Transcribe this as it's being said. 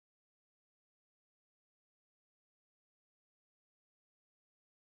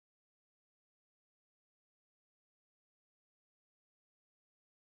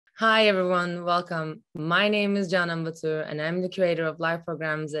Hi, everyone. Welcome. My name is Can Batur, and I'm the curator of live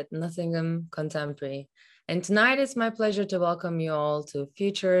programs at Nottingham Contemporary. And tonight it's my pleasure to welcome you all to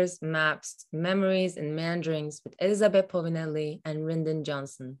Futures, Maps, Memories, and Meanderings with Elizabeth Povinelli and Rindon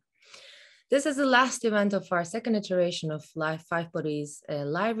Johnson. This is the last event of our second iteration of Live Five Bodies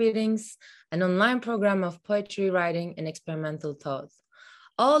live readings, an online program of poetry, writing, and experimental thought.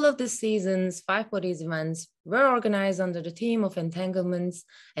 All of this season's Five Bodies events were organized under the theme of entanglements,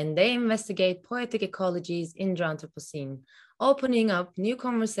 and they investigate poetic ecologies in the Anthropocene, opening up new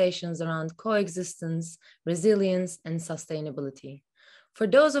conversations around coexistence, resilience, and sustainability. For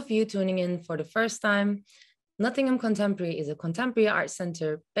those of you tuning in for the first time, Nottingham Contemporary is a contemporary art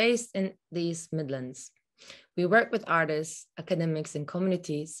center based in the East Midlands. We work with artists, academics, and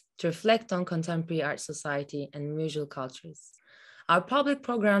communities to reflect on contemporary art society and visual cultures. Our public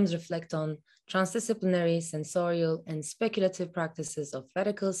programs reflect on transdisciplinary, sensorial, and speculative practices of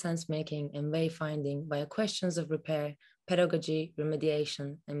radical sense-making and wayfinding via questions of repair, pedagogy,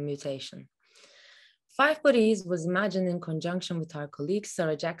 remediation, and mutation. Five Bodies was imagined in conjunction with our colleagues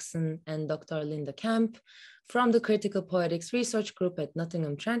Sarah Jackson and Dr. Linda Kemp from the Critical Poetics Research Group at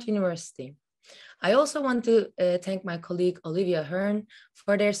Nottingham Trent University. I also want to thank my colleague Olivia Hearn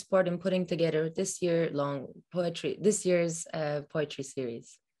for their support in putting together this year's poetry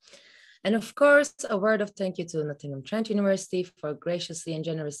series. And of course, a word of thank you to Nottingham Trent University for graciously and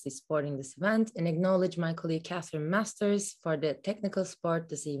generously supporting this event, and acknowledge my colleague Catherine Masters for the technical support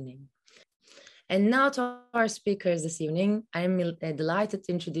this evening. And now to our speakers this evening, I'm delighted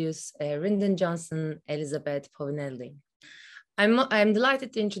to introduce Rindon Johnson, Elizabeth Povinelli. I'm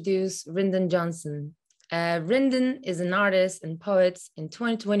delighted to introduce Rindon Johnson. Rindon is an artist and poet. In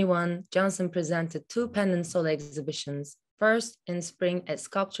 2021, Johnson presented two pendant solo exhibitions, first in spring at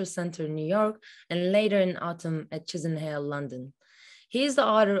SculptureCenter in New York, and later in autumn at Chisenhale, London. He is the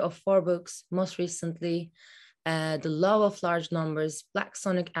author of 4 books, most recently, The Law of Large Numbers, Black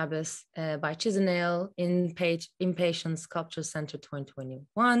Sonic Abyss by Chisenhale, Inpatient, SculptureCenter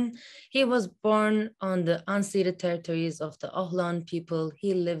 2021. He was born on the unceded territories of the Ohlone people.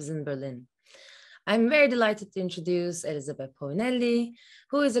 He lives in Berlin. I'm very delighted to introduce Elizabeth Povinelli,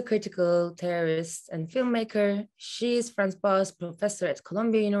 who is a critical theorist and filmmaker. She is Franz Boas Professor at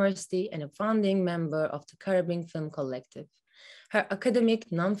Columbia University and a founding member of the Caribbean Film Collective. Her academic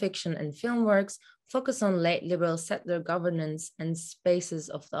nonfiction and film works focus on late liberal settler governance and spaces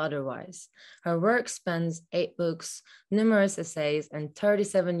of the otherwise. Her work spans 8 books, numerous essays, and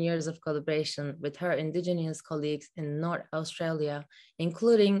 37 years of collaboration with her Indigenous colleagues in North Australia,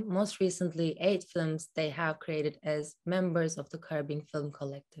 including most recently 8 films they have created as members of the Caribbean Film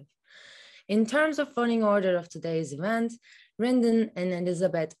Collective. In terms of running order of today's event, Rindon and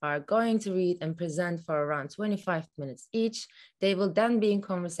Elizabeth are going to read and present for around 25 minutes each. They will then be in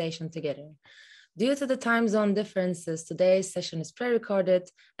conversation together. Due to the time zone differences, today's session is pre-recorded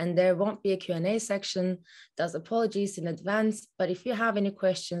and there won't be a Q&A section. Thus, apologies in advance, but if you have any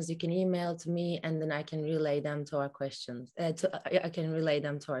questions, you can email to me and then I can relay them to our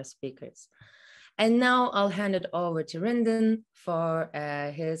speakers. And now I'll hand it over to Rindon for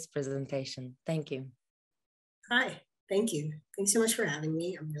his presentation. Thank you. Hi, thank you. Thanks so much for having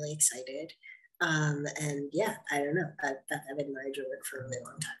me. I'm really excited. And yeah, I don't know, I've admired your work for a really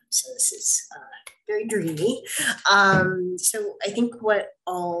long time. So this is very dreamy. So I think what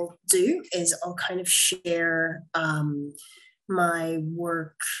I'll do is I'll kind of share my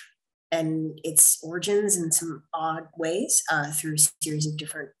work and its origins in some odd ways through a series of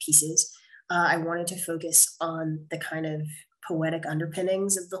different pieces. I wanted to focus on the kind of poetic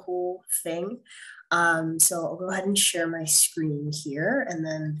underpinnings of the whole thing. So I'll go ahead and share my screen here and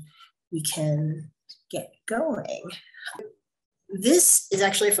then we can get going. This is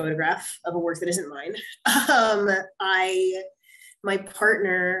actually a photograph of a work that isn't mine. My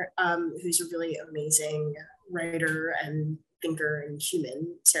partner, who's a really amazing writer and thinker and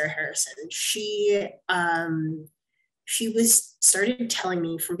human, Sarah Harrison, she started telling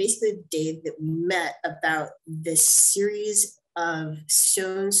me from basically the day that we met about this series of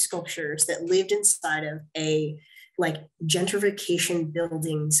stone sculptures that lived inside of a gentrification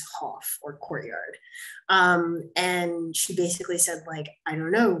buildings hof or courtyard. And she basically said, I don't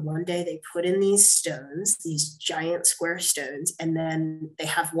know, one day they put in these stones, these giant square stones, and then they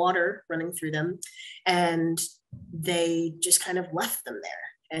have water running through them and they just kind of left them there.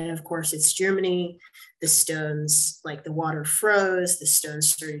 And of course it's Germany, the stones, the water froze, the stones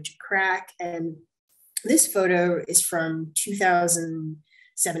started to crack. And this photo is from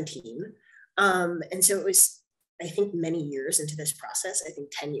 2017. And so it was, I think, many years into this process, I think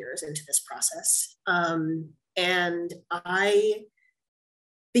 10 years into this process. And I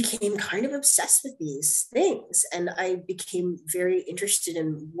became kind of obsessed with these things. And I became very interested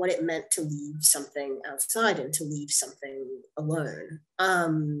in what it meant to leave something outside and to leave something alone.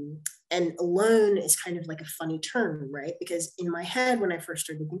 And alone is kind of like a funny term, right? Because in my head, when I first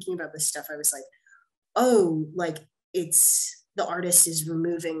started thinking about this stuff, I was like, oh, like it's the artist is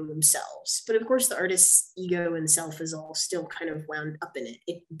removing themselves. But of course, the artist's ego and self is all still kind of wound up in it.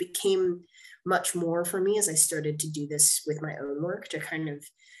 It became much more for me as I started to do this with my own work, to kind of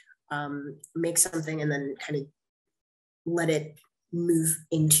make something and then kind of let it move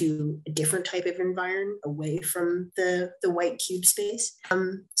into a different type of environment away from the white cube space.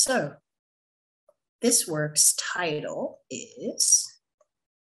 So this work's title is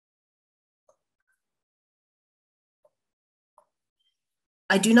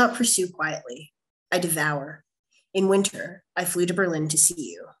I do not pursue quietly, I devour. In winter, I flew to Berlin to see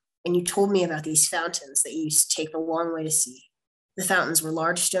you, and you told me about these fountains that you used to take the long way to see. The fountains were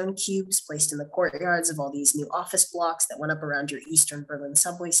large stone cubes placed in the courtyards of all these new office blocks that went up around your Eastern Berlin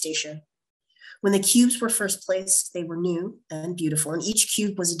subway station. When the cubes were first placed, they were new and beautiful, and each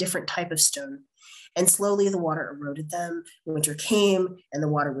cube was a different type of stone. And slowly the water eroded them. Winter came, and the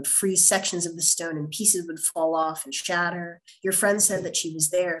water would freeze sections of the stone, and pieces would fall off and shatter. Your friend said that she was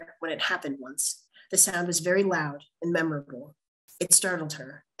there when it happened once. The sound was very loud and memorable. It startled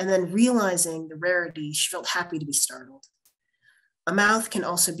her, and then realizing the rarity, she felt happy to be startled. A mouth can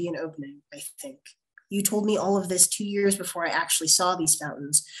also be an opening, I think. You told me all of this 2 years before I actually saw these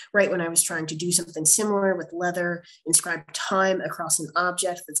fountains, right when I was trying to do something similar with leather, inscribe time across an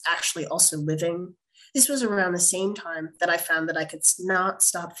object that's actually also living. This was around the same time that I found that I could not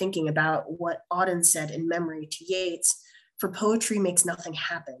stop thinking about what Auden said in Memory to Yeats, for poetry makes nothing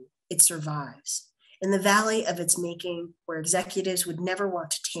happen, it survives. In the valley of its making, where executives would never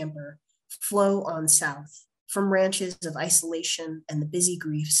want to tamper, flow on south, from ranches of isolation and the busy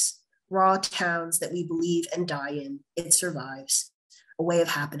griefs, raw towns that we believe and die in, it survives. A way of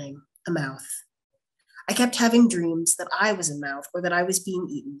happening, a mouth. I kept having dreams that I was a mouth or that I was being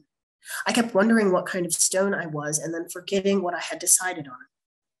eaten. I kept wondering what kind of stone I was and then forgetting what I had decided on.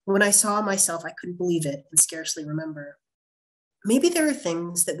 When I saw myself, I couldn't believe it and scarcely remember. Maybe there are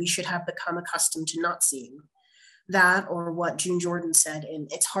things that we should have become accustomed to not seeing. That, or what June Jordan said in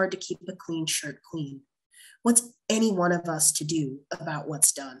It's Hard to Keep a Clean Shirt Clean. What's any one of us to do about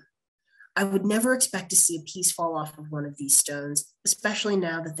what's done? I would never expect to see a piece fall off of one of these stones, especially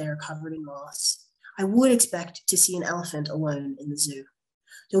now that they are covered in moss. I would expect to see an elephant alone in the zoo.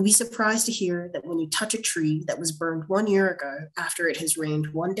 You'll be surprised to hear that when you touch a tree that was burned 1 year ago after it has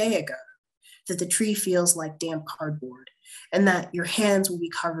rained 1 day ago, that the tree feels like damp cardboard and that your hands will be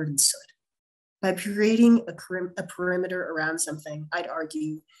covered in soot. By creating a perimeter around something, I'd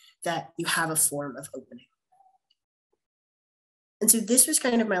argue that you have a form of opening. And so this was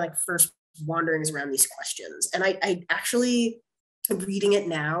kind of my first wanderings around these questions. And I actually, reading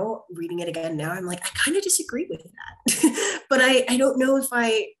it again now, I'm like, I kind of disagree with that. But I don't know if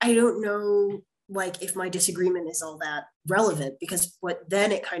if my disagreement is all that relevant, because what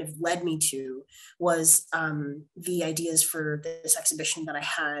then it kind of led me to was the ideas for this exhibition that I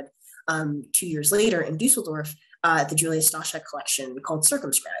had 2 years later in Dusseldorf at the Julia Staszek collection called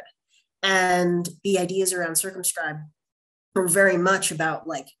Circumscribe. And the ideas around Circumscribe were very much about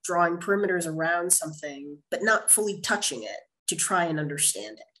drawing perimeters around something, but not fully touching it to try and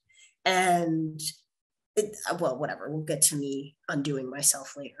understand it. And whatever, we'll get to me undoing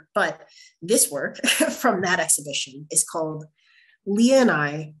myself later. But this work from that exhibition is called Leah and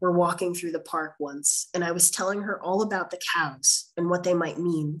I were walking through the park once, and I was telling her all about the cows and what they might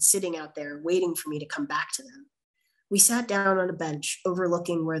mean sitting out there waiting for me to come back to them. We sat down on a bench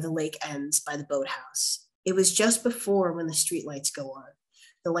overlooking where the lake ends by the boathouse. It was just before when the streetlights go on.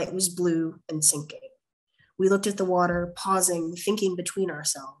 The light was blue and sinking. We looked at the water, pausing, thinking between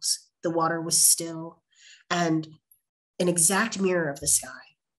ourselves. The water was still and an exact mirror of the sky.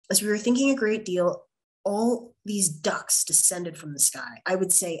 As we were thinking a great deal, all these ducks descended from the sky. I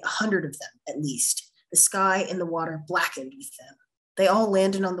would say 100 of them, at least. The sky and the water blackened with them. They all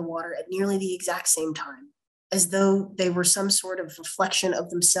landed on the water at nearly the exact same time, as though they were some sort of reflection of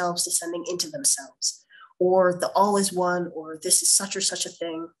themselves descending into themselves, or the all is one, or this is such or such a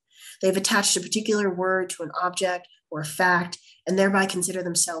thing. They've attached a particular word to an object or a fact, and thereby consider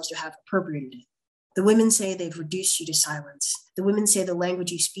themselves to have appropriated it. The women say they've reduced you to silence. The women say the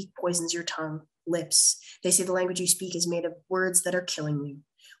language you speak poisons your tongue, lips. They say the language you speak is made of words that are killing you.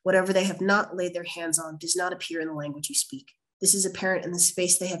 Whatever they have not laid their hands on does not appear in the language you speak. This is apparent in the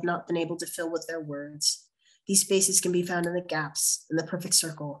space they have not been able to fill with their words. These spaces can be found in the gaps, in the perfect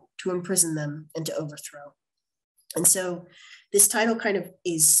circle, to imprison them and to overthrow. And so this title kind of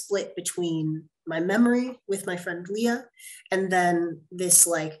is split between my memory with my friend Leah, and then this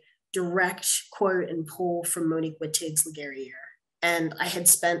like direct quote and pull from Monique Wittig's Legerrier. And I had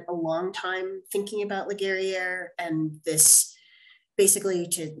spent a long time thinking about Legerrier, and this, basically,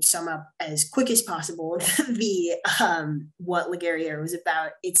 to sum up as quick as possible, the what Legerrier was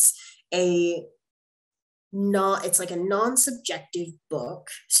about. It's like a non-subjective book.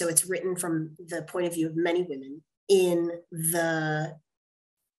 So it's written from the point of view of many women in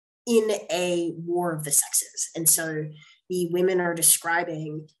a war of the sexes. And so the women are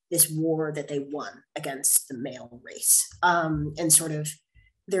describing this war that they won against the male race. And sort of,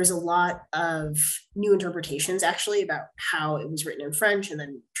 there's a lot of new interpretations actually about how it was written in French and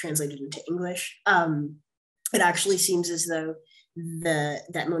then translated into English. It actually seems as though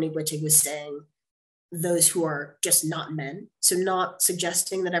that Monique Wittig was saying those who are just not men. So not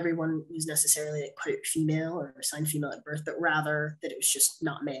suggesting that everyone was necessarily like quote female or assigned female at birth, but rather that it was just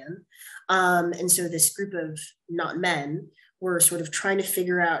not man. And so this group of not men were sort of trying to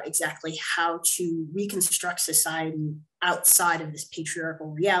figure out exactly how to reconstruct society outside of this patriarchal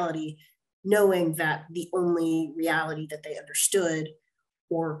reality, knowing that the only reality that they understood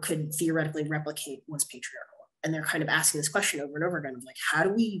or could theoretically replicate was patriarchal. And they're kind of asking this question over and over again of like, how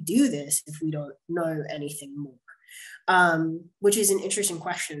do we do this if we don't know anything more? Which is an interesting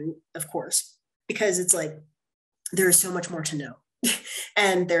question, of course, because it's like, there's so much more to know.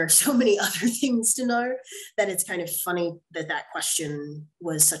 And there are so many other things to know that it's kind of funny that that question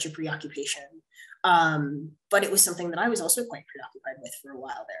was such a preoccupation. But it was something that I was also quite preoccupied with for a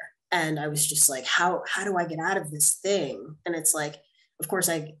while there. And I was just like, how do I get out of this thing? And it's like, of course,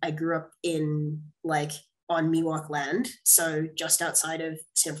 I grew up in like on Miwok land, so just outside of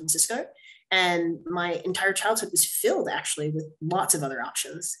San Francisco. And my entire childhood was filled actually with lots of other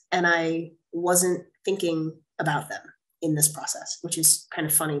options. And I wasn't thinking about them in this process, which is kind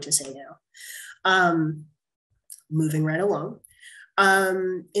of funny to say now. Moving right along.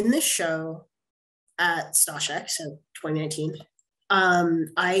 In this show at Stashek, so 2019,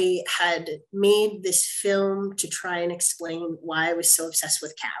 I had made this film to try and explain why I was so obsessed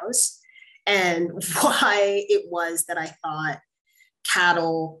with cows and why it was that I thought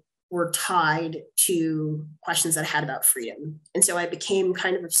cattle were tied to questions that I had about freedom. And so I became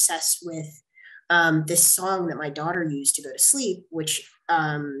kind of obsessed with this song that my daughter used to go to sleep, which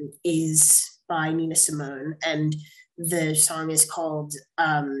is by Nina Simone. And the song is called,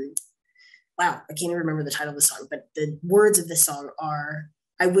 wow, I can't even remember the title of the song, but the words of the song are,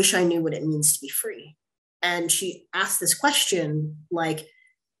 I wish I knew what it means to be free. And she asked this question, like,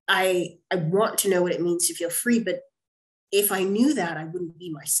 I want to know what it means to feel free, but if I knew that, I wouldn't be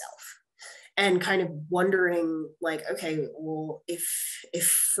myself. And kind of wondering, like, okay, well, if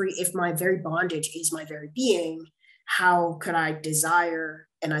my very bondage is my very being, how could I desire,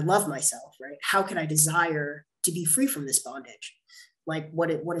 and I love myself, right? How could I desire to be free from this bondage? Like, what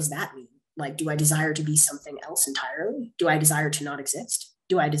does that mean? Like, do I desire to be something else entirely? Do I desire to not exist?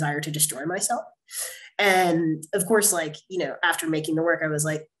 Do I desire to destroy myself? And of course, like, you know, after making the work, I was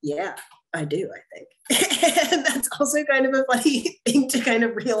like, yeah, I do, I think. And that's also kind of a funny thing to kind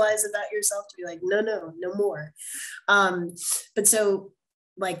of realize about yourself, to be like, no more. But so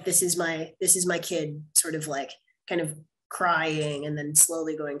like, this is my kid sort of like kind of crying and then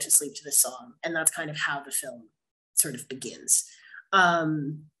slowly going to sleep to the song. And that's kind of how the film sort of begins. I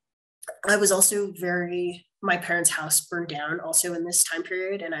was also my parents' house burned down also in this time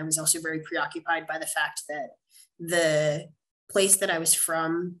period. And I was also very preoccupied by the fact that the place that I was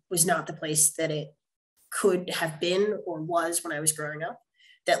from was not the place that it could have been or was when I was growing up.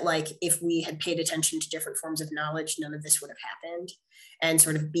 That like, if we had paid attention to different forms of knowledge, none of this would have happened. And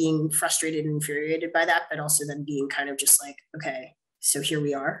sort of being frustrated and infuriated by that, but also then being kind of just like, okay, so here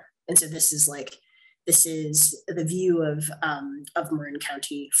we are. And so this is the view of Marin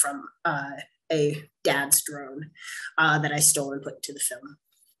County from a dad's drone that I stole and put into the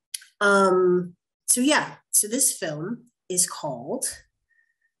film. So this film is called,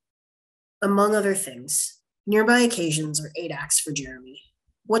 among other things, Nearby Occasions or 8 Acts for Jeremy.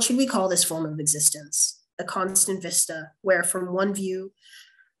 What should we call this form of existence? A constant vista where from one view,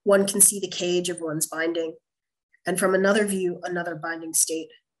 one can see the cage of one's binding, and from another view, another binding state.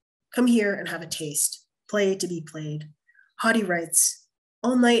 Come here and have a taste. Play to be played. Hadi writes,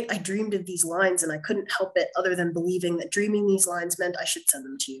 all night I dreamed of these lines and I couldn't help it other than believing that dreaming these lines meant I should send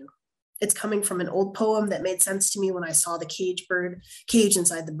them to you. It's coming from an old poem that made sense to me when I saw the cage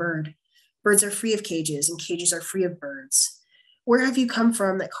inside the bird. Birds are free of cages and cages are free of birds. Where have you come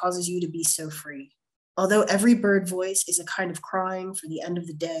from that causes you to be so free? Although every bird voice is a kind of crying for the end of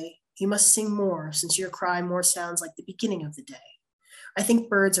the day, You must sing more, since your cry more sounds like the beginning of the day. I think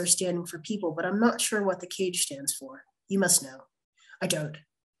birds are standing for people, but I'm not sure what the cage stands for. You must know. I don't.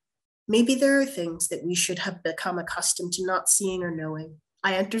 Maybe there are things that we should have become accustomed to not seeing or knowing.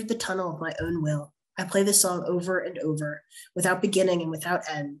 I entered the tunnel of my own will. I play the song over and over, without beginning and without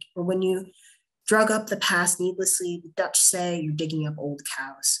end. Or when you drug up the past needlessly, the Dutch say you're digging up old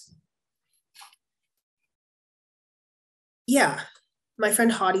cows. Yeah, my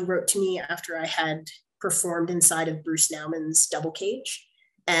friend Hottie wrote to me after I had performed inside of Bruce Naumann's Double Cage.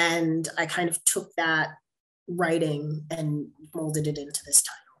 And I kind of took that writing and molded it into this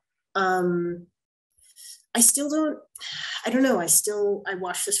title. I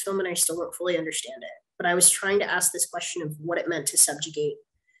watched this film and I still don't fully understand it, but I was trying to ask this question of what it meant to subjugate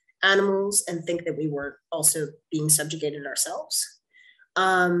animals and think that we were also being subjugated ourselves.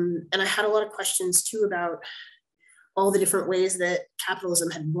 And I had a lot of questions too about all the different ways that capitalism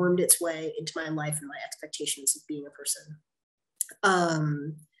had wormed its way into my life and my expectations of being a person.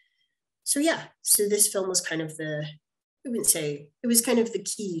 So this film was kind of it was kind of the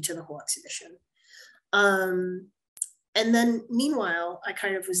key to the whole exhibition. And then meanwhile, I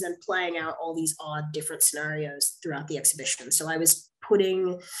kind of was then playing out all these odd different scenarios throughout the exhibition. So I was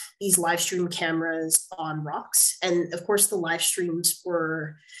putting these live stream cameras on rocks. And of course the live streams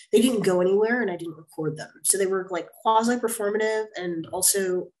they didn't go anywhere and I didn't record them. So they were like quasi-performative and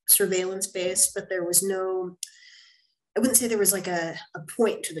also surveillance-based, but there was I wouldn't say there was like a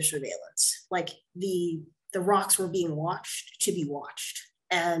point to the surveillance. Like the rocks were being watched to be watched.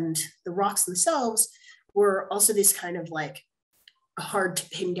 And the rocks themselves were also this kind of like a hard to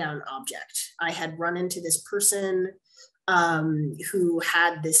pin down object. I had run into this person who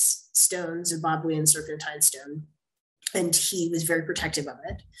had this stone, Zimbabwean serpentine stone, and he was very protective of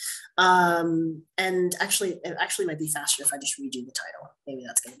it. And actually, it actually might be faster if I just redo the title. Maybe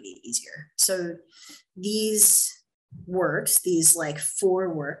that's going to be easier. So these works, these like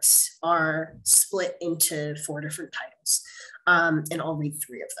 4 works, are split into 4 different titles. And I'll read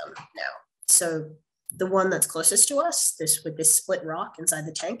 3 of them now. So the one that's closest to us, with this split rock inside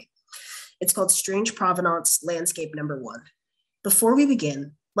the tank, it's called Strange Provenance Landscape Number 1. Before we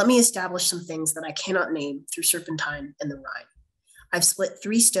begin, let me establish some things that I cannot name through Serpentine and the Rhine. I've split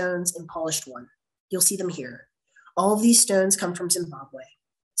 3 stones and polished 1. You'll see them here. All of these stones come from Zimbabwe.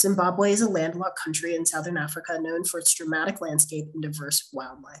 Zimbabwe is a landlocked country in Southern Africa known for its dramatic landscape and diverse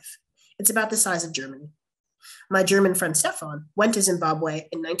wildlife. It's about the size of Germany. My German friend Stefan went to Zimbabwe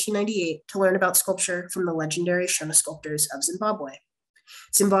in 1998 to learn about sculpture from the legendary Shona sculptors of Zimbabwe.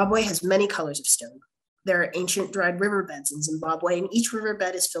 Zimbabwe has many colors of stone. There are ancient dried riverbeds in Zimbabwe, and each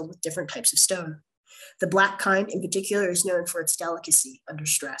riverbed is filled with different types of stone. The black kind in particular is known for its delicacy under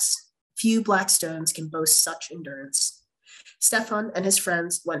stress. Few black stones can boast such endurance. Stefan and his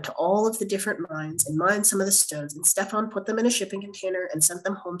friends went to all of the different mines and mined some of the stones, and Stefan put them in a shipping container and sent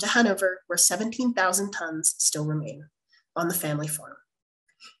them home to Hanover, where 17,000 tons still remain on the family farm.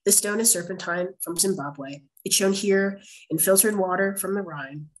 The stone is serpentine from Zimbabwe. It's shown here in filtered water from the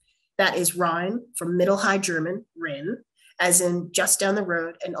Rhine. That is Rhine from Middle High German, Rhin, as in just down the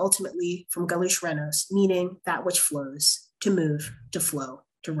road, and ultimately from Galush Renos, meaning that which flows, to move, to flow,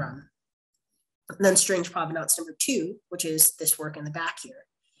 to run. And then Strange Provenance Number 2, which is this work in the back here.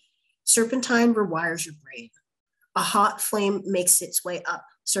 Serpentine rewires your brain. A hot flame makes its way up.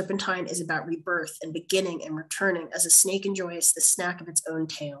 Serpentine is about rebirth and beginning and returning as a snake enjoys the snack of its own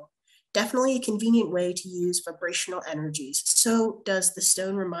tail. Definitely a convenient way to use vibrational energies. So does the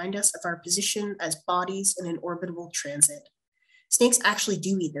stone remind us of our position as bodies in an orbital transit. Snakes actually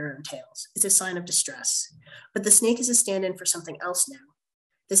do eat their own tails. It's a sign of distress. But the snake is a stand-in for something else now.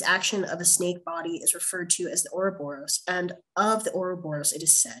 This action of a snake body is referred to as the Ouroboros, and of the Ouroboros it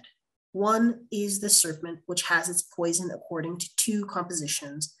is said, 1 is the serpent, which has its poison according to 2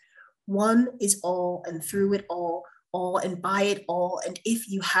 compositions. 1 is all, and through it all, and by it all, and if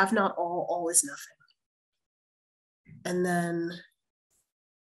you have not all is nothing. And then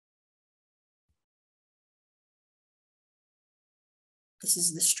this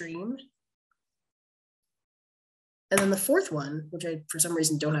is the stream. And then the 4th one, which I for some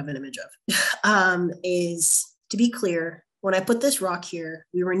reason don't have an image of, is, to be clear, when I put this rock here,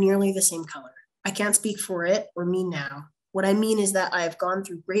 we were nearly the same color. I can't speak for it or me now. What I mean is that I have gone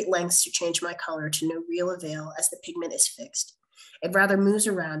through great lengths to change my color to no real avail as the pigment is fixed. It rather moves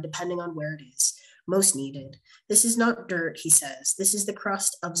around depending on where it is most needed. This is not dirt, he says. This is the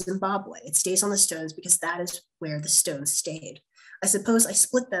crust of Zimbabwe. It stays on the stones because that is where the stones stayed. I suppose I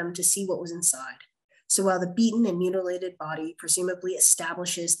split them to see what was inside. So while the beaten and mutilated body presumably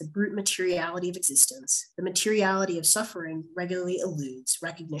establishes the brute materiality of existence, the materiality of suffering regularly eludes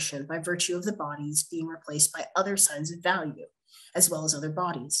recognition by virtue of the bodies being replaced by other signs of value, as well as other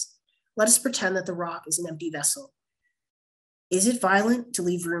bodies. Let us pretend that the rock is an empty vessel. Is it violent to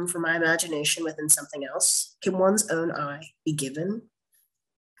leave room for my imagination within something else? Can one's own eye be given?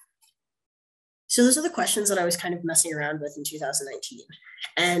 So those are the questions that I was kind of messing around with in 2019.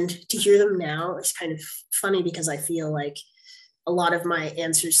 And to hear them now is kind of funny because I feel like a lot of my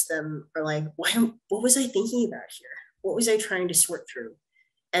answers to them are like, what was I thinking about here? What was I trying to sort through?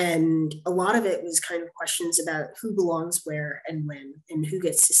 And a lot of it was kind of questions about who belongs where and when, and who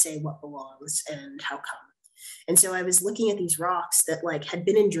gets to say what belongs and how come. And so I was looking at these rocks that like had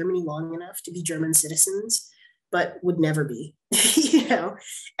been in Germany long enough to be German citizens, but would never be, you know?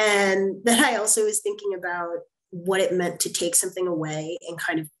 And then I also was thinking about what it meant to take something away and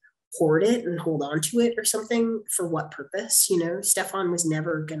kind of hoard it and hold on to it or something for what purpose, you know? Stefan was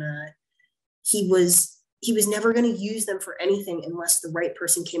never gonna, he was never gonna use them for anything unless the right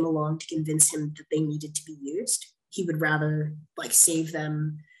person came along to convince him that they needed to be used. He would rather like save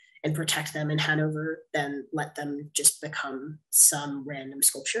them and protect them in Hanover than let them just become some random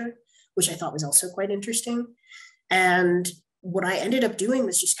sculpture, which I thought was also quite interesting. And what I ended up doing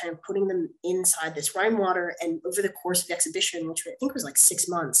was just kind of putting them inside this Rhine water. And over the course of the exhibition, which I think was like 6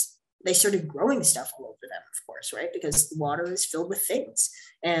 months, they started growing stuff all over them, of course, right? Because the water is filled with things.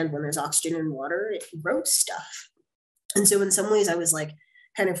 And when there's oxygen in water, it grows stuff. And so in some ways I was like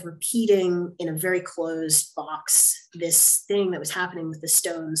kind of repeating in a very closed box this thing that was happening with the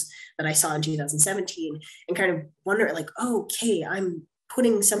stones that I saw in 2017 and kind of wonder like, oh, okay, I'm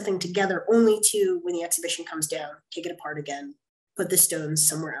putting something together only to, when the exhibition comes down, take it apart again, put the stones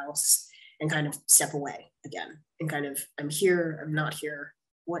somewhere else and kind of step away again and kind of, I'm here, I'm not here.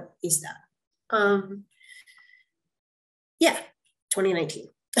 What is that? Yeah, 2019.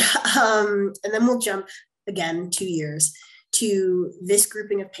 And then we'll jump again 2 years to this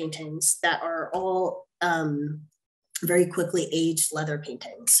grouping of paintings that are all very quickly aged leather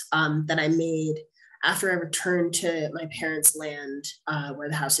paintings that I made after I returned to my parents' land where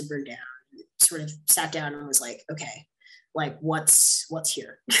the house had burned down. Sort of sat down and was like, okay, like what's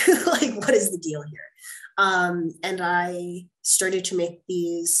here? Like, what is the deal here? And I started to make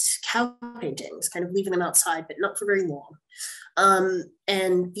these cow paintings, kind of leaving them outside, but not for very long.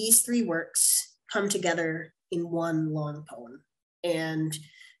 And these 3 works come together in one long poem. And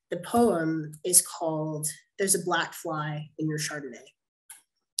the poem is called There's a Black Fly in Your Chardonnay.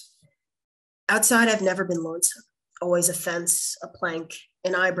 Outside, I've never been lonesome. Always a fence, a plank,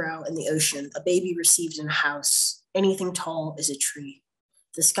 an eyebrow in the ocean, a baby received in a house. Anything tall is a tree.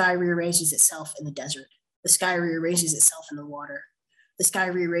 The sky rearranges itself in the desert. The sky rearranges itself in the water. The sky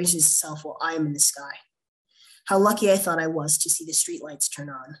rearranges itself while I am in the sky. How lucky I thought I was to see the streetlights turn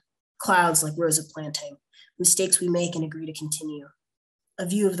on. Clouds like rows of planting. Mistakes we make and agree to continue. A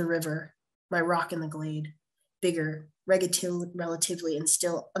view of the river, my rock in the glade, bigger, relatively, and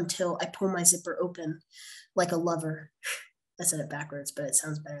still until I pull my zipper open like a lover. I said it backwards, but it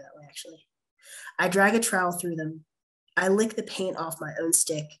sounds better that way, actually. I drag a trowel through them. I lick the paint off my own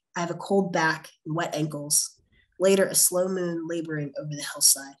stick. I have a cold back and wet ankles. Later, a slow moon laboring over the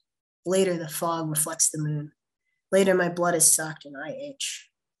hillside. Later, the fog reflects the moon. Later, my blood is sucked and I itch.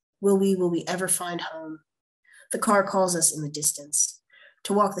 Will we ever find home? The car calls us in the distance.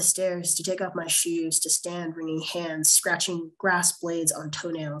 To walk the stairs, to take off my shoes, to stand wringing hands, scratching grass blades on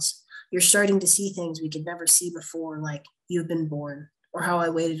toenails. You're starting to see things we could never see before, like you've been born, or how I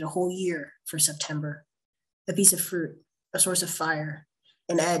waited a whole year for September. A piece of fruit, a source of fire,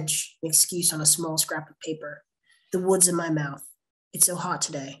 an edge, an excuse on a small scrap of paper. The woods in my mouth. It's so hot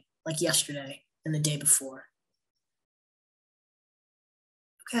today, like yesterday and the day before.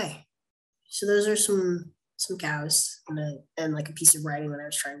 Okay, so those are some cows and like a piece of writing that I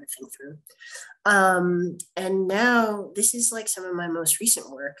was trying to think through. And now this is like some of my most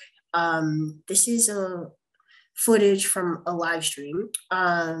recent work. This is a footage from a live stream.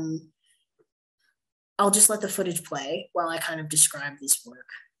 I'll just let the footage play while I kind of describe this work.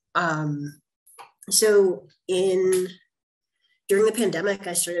 So during the pandemic,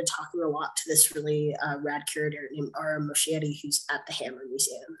 I started talking a lot to this really rad curator named Aram Mosheri, who's at the Hammer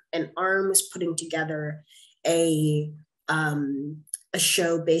Museum. And Aram was putting together a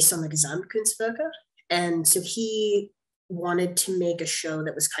show based on the Gesamtkunstwerke. And so he wanted to make a show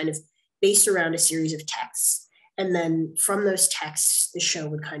that was kind of based around a series of texts. And then from those texts, the show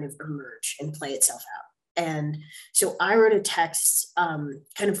would kind of emerge and play itself out. And so I wrote a text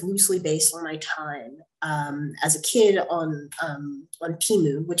kind of loosely based on my time as a kid on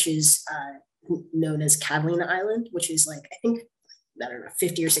Timu, which is known as Catalina Island, which is like, I think, I don't know,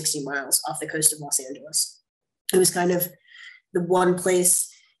 50 or 60 miles off the coast of Los Angeles. It was kind of the one place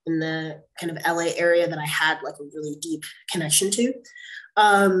in the kind of LA area that I had like a really deep connection to.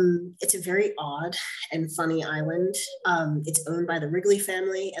 It's a very odd and funny island. It's owned by the Wrigley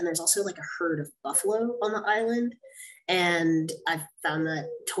family, and there's also like a herd of buffalo on the island. And I found that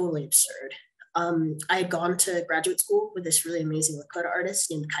totally absurd. I had gone to graduate school with this really amazing Lakota artist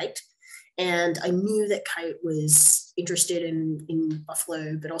named Kite. And I knew that Kite was interested in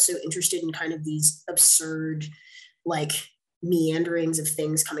buffalo, but also interested in kind of these absurd, like, meanderings of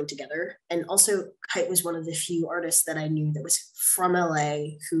things coming together. And also Kite was one of the few artists that I knew that was from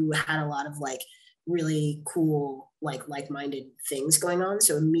LA who had a lot of like really cool, like-minded things going on.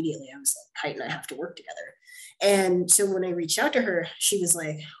 So immediately I was like, Kite and I have to work together. And so when I reached out to her, she was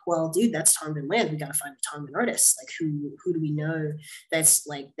like, well, dude, that's Tongan land. We got to find a Tongan artist. Like, who do we know that's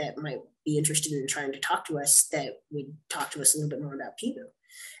like, that might be interested in trying to talk to us, that would talk to us a little bit more about Pimu.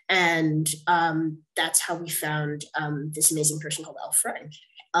 And that's how we found this amazing person called Elle Frank.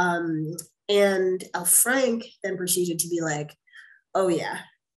 And Elle Frank then proceeded to be like, oh yeah,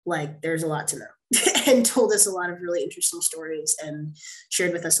 like there's a lot to know, and told us a lot of really interesting stories and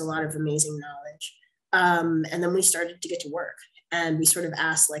shared with us a lot of amazing knowledge. And then we started to get to work, and we sort of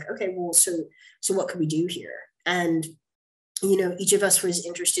asked like, okay, well, so what could we do here? And, you know, each of us was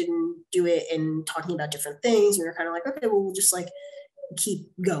interested in talking about different things. We were kind of like, okay, well, we'll just like keep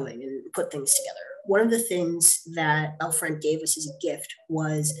going and put things together. One of the things that Elle Frank gave us as a gift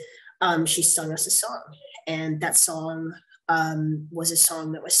was she sung us a song. And that song was a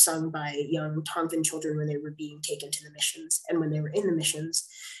song that was sung by young Tongan children when they were being taken to the missions and when they were in the missions.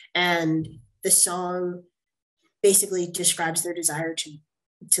 And the song basically describes their desire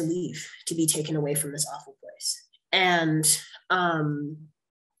to leave, to be taken away from this awful place. And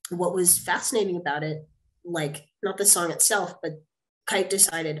what was fascinating about it, like not the song itself, but Kite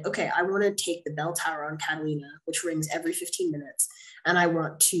decided, okay, I want to take the bell tower on Catalina, which rings every 15 minutes, and I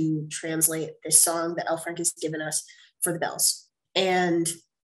want to translate this song that Elle Frank has given us for the bells. And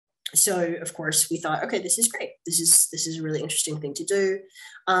so, of course, we thought, okay, this is great. This is a really interesting thing to do.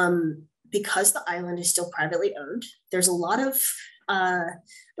 Because the island is still privately owned, there's a lot of, I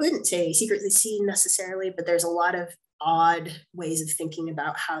wouldn't say secretly seen necessarily, but there's a lot of odd ways of thinking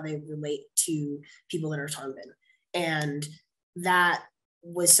about how they relate to people that are Tongan. And that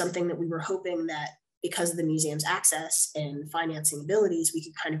was something that we were hoping that because of the museum's access and financing abilities, we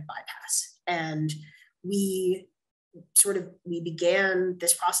could kind of bypass. And we began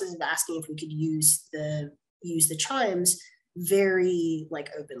this process of asking if we could use the chimes very like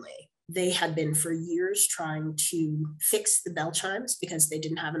openly. They had been for years trying to fix the bell chimes because they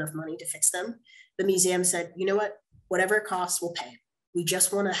didn't have enough money to fix them. The museum said, you know what, whatever it costs, we'll pay. We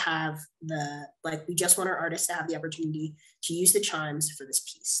just want to have we just want our artists to have the opportunity to use the chimes for this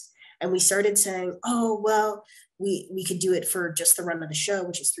piece. And we started saying, oh, well, we could do it for just the run of the show,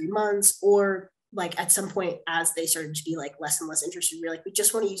 which is 3 months, or like at some point as they started to be like less and less interested, we were like, we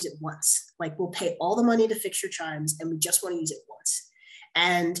just want to use it once. Like we'll pay all the money to fix your chimes and we just want to use it once.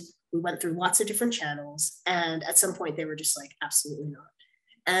 And we went through lots of different channels, and at some point they were just like, absolutely not.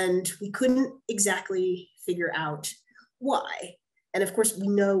 And we couldn't exactly figure out why. And of course we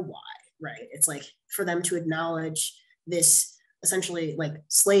know why, right? It's like for them to acknowledge this essentially like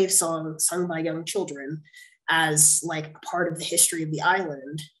slave song sung by young children as like a part of the history of the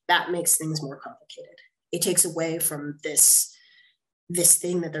island, that makes things more complicated. It takes away from this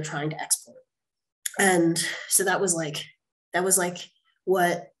thing that they're trying to export. And so that was like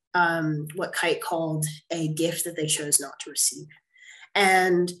what Kite called a gift that they chose not to receive.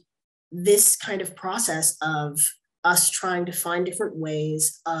 And this kind of process of us trying to find different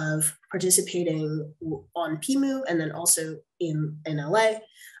ways of participating on Pimu and then also in LA,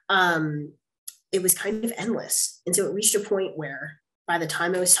 it was kind of endless. And so it reached a point where by the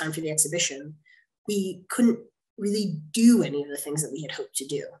time it was time for the exhibition, we couldn't really do any of the things that we had hoped to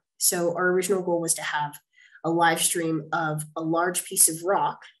do. So our original goal was to have a live stream of a large piece of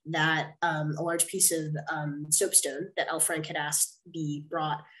rock that, a large piece of soapstone that Elle Frank had asked be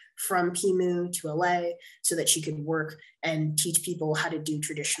brought from Pimu to LA so that she could work and teach people how to do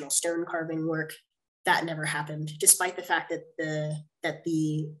traditional stone carving work. That never happened, despite the fact that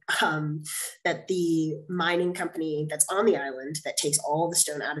the mining company that's on the island that takes all the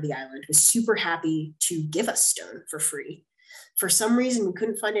stone out of the island was super happy to give us stone for free. For some reason, we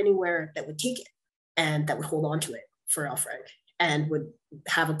couldn't find anywhere that would take it and that would hold on to it for Elle Frank and would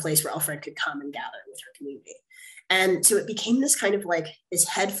have a place where Elle Frank could come and gather with her community. And so it became this kind of like this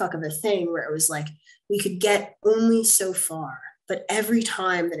head fuck of a thing where it was like, we could get only so far, But every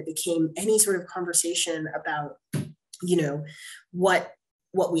time that it became any sort of conversation about,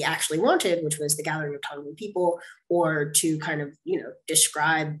 what we actually wanted, which was the gathering of Tongan people, or to kind of,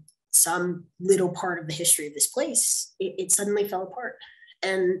 describe some little part of the history of this place, it suddenly fell apart.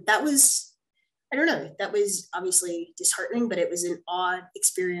 And that was, I don't know, that was obviously disheartening, but it was an odd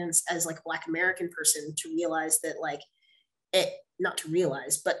experience as like a Black American person to realize that not to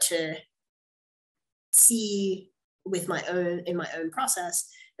realize, but to see in my own process,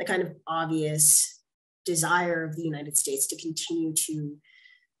 the kind of obvious desire of the United States to continue to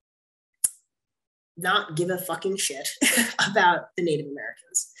not give a fucking shit about the Native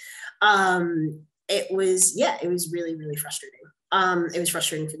Americans. It was really, really frustrating. It was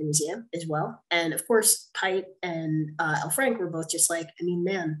frustrating for the museum as well. And of course, Kite and L. Frank were both just like, I mean,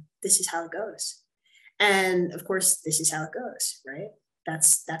 man, this is how it goes. And of course, this is how it goes, right?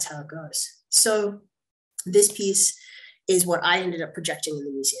 That's how it goes. So this piece is what I ended up projecting in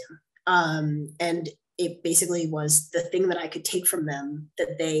the museum. And it basically was the thing that I could take from them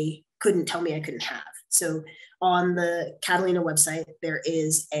that they couldn't tell me I couldn't have. So on the Catalina website, there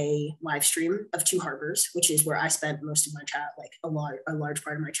is a live stream of Two Harbors, which is where I spent most of my a large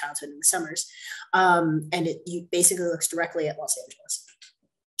part of my childhood in the summers. And it basically looks directly at Los Angeles.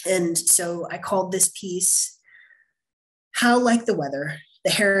 And so I called this piece, How Like the Weather, the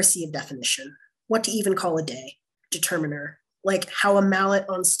Heresy of Definition, What to Even Call a Day, Determiner, like how a mallet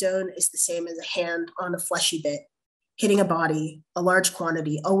on stone is the same as a hand on a fleshy bit. Hitting a body, a large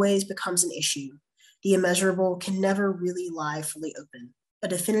quantity, always becomes an issue. The immeasurable can never really lie fully open. A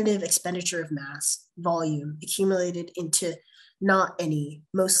definitive expenditure of mass, volume, accumulated into not any,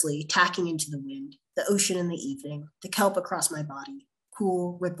 mostly tacking into the wind, the ocean in the evening, the kelp across my body,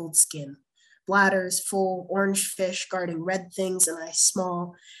 cool, rippled skin. Bladders full, orange fish guarding red things and I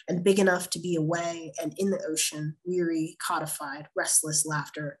small and big enough to be away and in the ocean, weary, codified, restless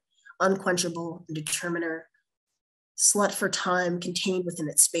laughter, unquenchable and determiner, slut for time contained within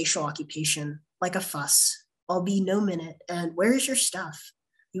its spatial occupation, like a fuss. I'll be no minute, and where is your stuff?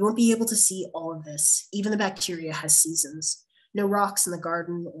 You won't be able to see all of this. Even the bacteria has seasons. No rocks in the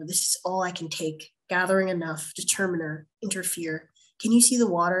garden, or this is all I can take. Gathering enough, determiner, interfere. Can you see the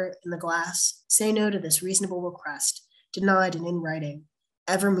water in the glass? Say no to this reasonable request, denied and in writing.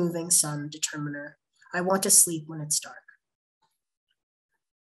 Ever-moving sun, determiner. I want to sleep when it's dark.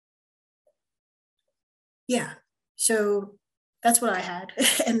 Yeah, so that's what I had.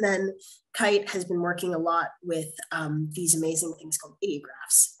 And then Kite has been working a lot with these amazing things called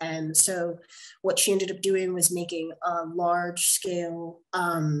ideographs. And so what she ended up doing was making a large scale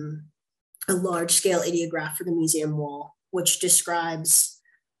ideograph for the museum wall, which describes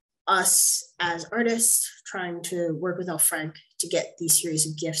us as artists trying to work with Elle Frank to get these series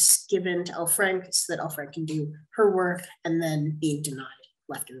of gifts given to Elle Frank so that Elle Frank can do her work, and then being denied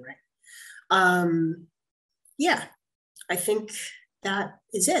left and right. Yeah, I think that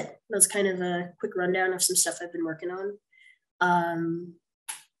is it. That's kind of a quick rundown of some stuff I've been working on.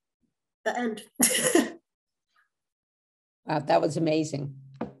 The end. Wow, that was amazing.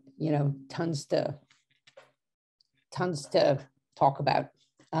 You know, tons to talk about.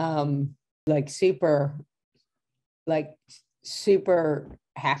 Super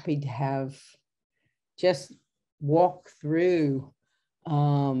happy to have just walk through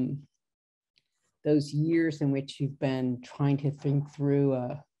those years in which you've been trying to think through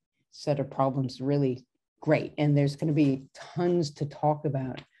a set of problems. Really great. And there's going to be tons to talk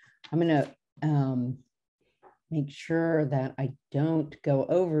about. I'm going to make sure that I don't go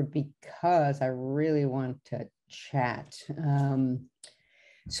over because I really want to chat.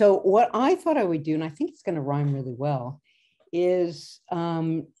 So what I thought I would do, and I think it's going to rhyme really well, is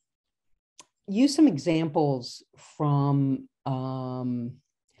use some examples from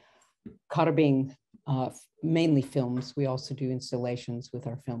Cotterbing, mainly films. We also do installations with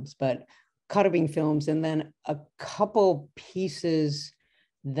our films, but Cotterbing films, and then a couple pieces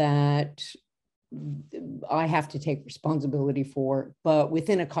that I have to take responsibility for, but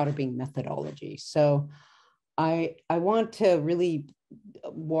within a Cotterbing methodology. So I want to really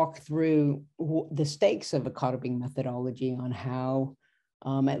walk through the stakes of a Cotterbing methodology on how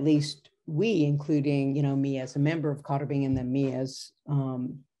at least we, including, you know, me as a member of Cotterbing and then me as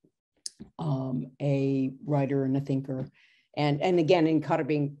a writer and a thinker. And again, in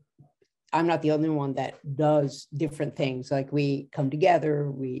Cotterbing, I'm not the only one that does different things. Like we come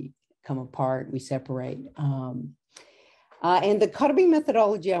together, we come apart, we separate. And the Cotterbing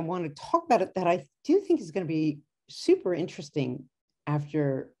methodology, I want to talk about it, that I do think is going to be super interesting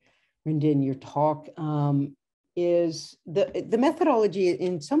after, Rindon, your talk, is the methodology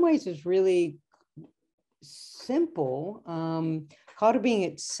in some ways is really simple. Cottabing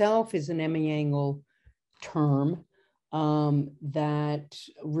itself is an Emiangle term that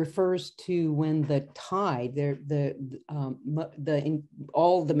refers to when the tide,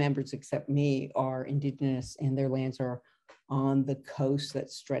 all the members except me are indigenous, and their lands are on the coast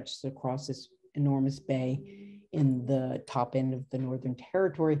that stretches across this enormous bay in the top end of the Northern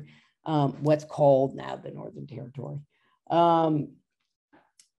Territory, what's called now the Northern Territory.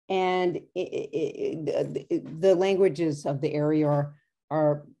 And the languages of the area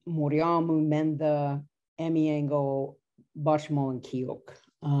are Moriamu, Menda, Emiangle, Bashmo, and Kiok.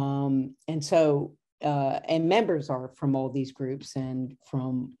 And so, and members are from all these groups and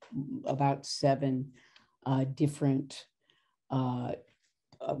from about 7 different,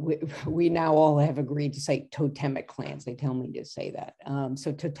 we now all have agreed to say totemic clans. They tell me to say that.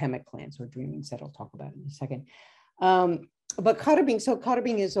 So totemic clans or dreamings that I'll talk about in a second. But cottabing, so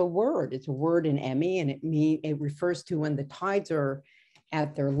cottabing is a word. It's a word in Emi, and it refers to when the tides are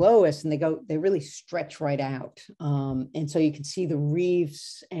at their lowest and they really stretch right out. And so you can see the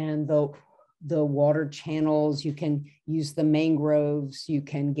reefs and the water channels. You can use the mangroves. You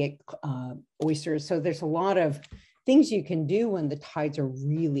can get oysters. So there's a lot of things you can do when the tides are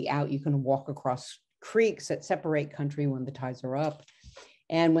really out. You can walk across creeks that separate country when the tides are up.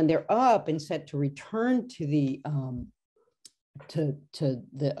 And when they're up and set to return to the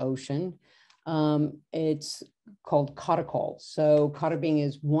ocean, it's called Cotacol. So cottabing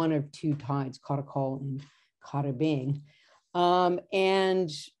is one of 2 tides, Cotacol and cottabing.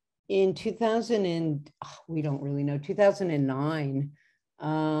 And in 2009,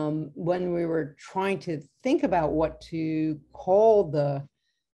 when we were trying to think about what to call the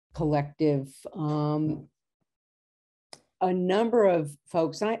collective, a number of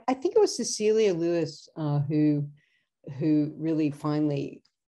folks, and I think it was Cecilia Lewis who really finally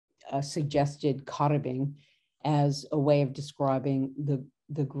suggested cottabing as a way of describing the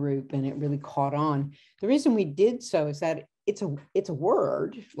group, and it really caught on. The reason we did so is that it's a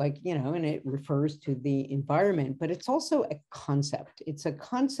word, like, you know, and it refers to the environment, but it's also a concept. It's a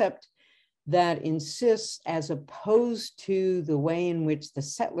concept that insists, as opposed to the way in which the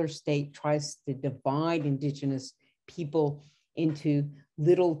settler state tries to divide indigenous people into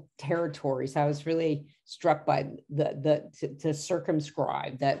little territories. I was really struck by to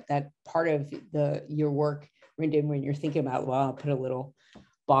circumscribe that part of your work, Rindon, when you're thinking about, well, I'll put a little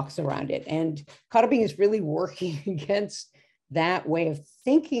box around it. And cottabing is really working against that way of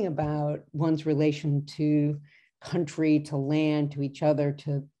thinking about one's relation to country, to land, to each other,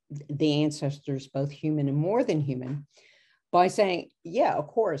 to the ancestors, both human and more than human, by saying, yeah, of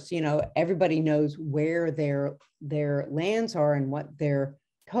course, you know, everybody knows where their lands are and what their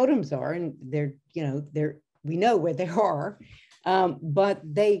totems are, and we know where they are, but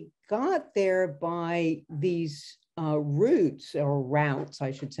they got there by these routes,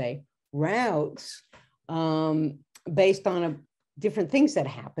 I should say, based on different things that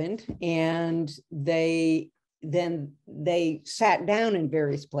happened, and they sat down in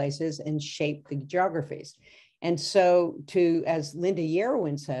various places and shaped the geographies. And so, as Linda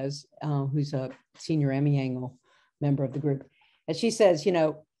Yerwin says, who's a senior Emiangle member of the group, as she says, you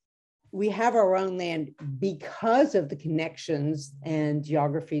know, we have our own land because of the connections and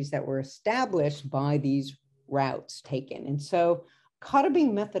geographies that were established by these routes taken. And so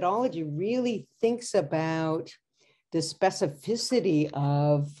cottabing methodology really thinks about the specificity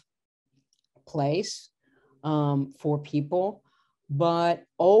of place for people, but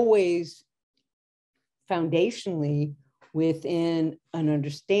always foundationally within an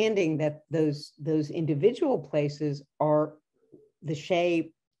understanding that those individual places are the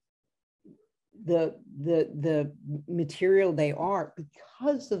shape, the material they are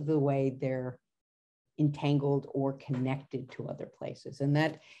because of the way they're entangled or connected to other places. And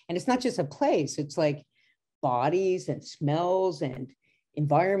it's not just a place, it's like bodies and smells and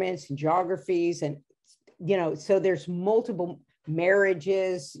environments and geographies, and, you know, so there's multiple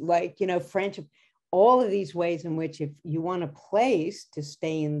marriages, like, you know, friendship, all of these ways in which, if you want a place to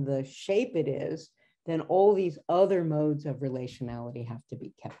stay in the shape it is, then all these other modes of relationality have to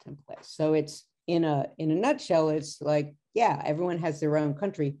be kept in place. So it's, in a nutshell, it's like, yeah, everyone has their own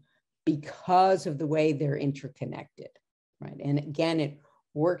country because of the way they're interconnected, right? And again, it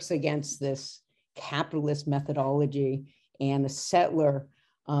works against this capitalist methodology and a settler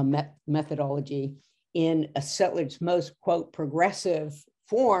methodology in a settler's most, quote, progressive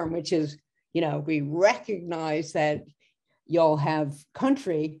form, which is, you know, we recognize that y'all have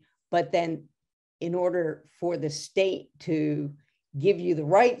country, but then in order for the state to give you the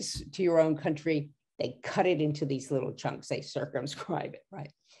rights to your own country, they cut it into these little chunks, they circumscribe it,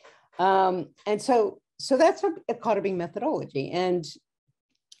 right? And so so that's a carving methodology. And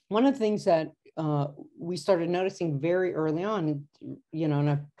one of the things that we started noticing very early on, you know,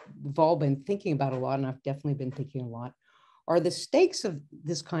 and we've all been thinking about a lot, and I've definitely been thinking a lot, are the stakes of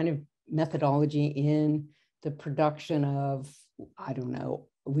this kind of methodology in the production of, I don't know,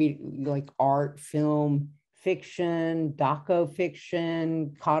 we like art, film, fiction, doco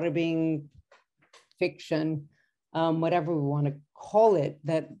fiction, carving fiction, whatever we want to call it,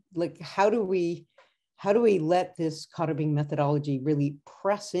 that like, how do we let this carving methodology really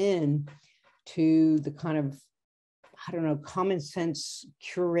press in to the kind of, I don't know, common sense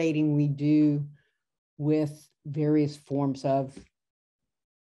curating we do with various forms of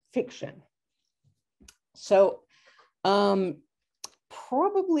fiction? So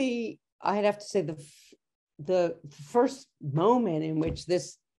probably I'd have to say the first moment in which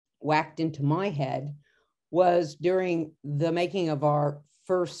this whacked into my head was during the making of our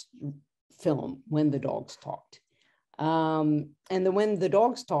first film, When the Dogs Talked. And the When the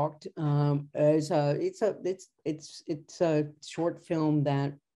Dogs Talked is it's a short film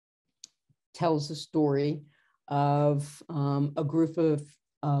that tells the story of a group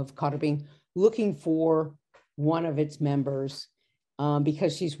of carving looking for one of its members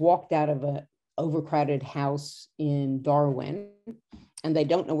because she's walked out of an overcrowded house in Darwin, and they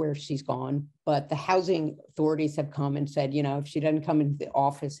don't know where she's gone, but the housing authorities have come and said, you know, if she doesn't come into the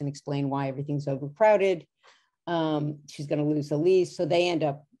office and explain why everything's overcrowded, she's going to lose the lease. So they end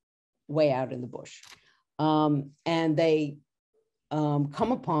up way out in the bush. And they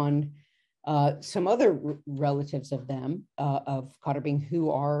come upon some other relatives of them, of carving,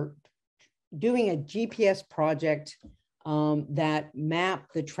 who are doing a GPS project that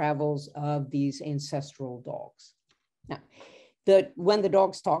map the travels of these ancestral dogs. Now, When the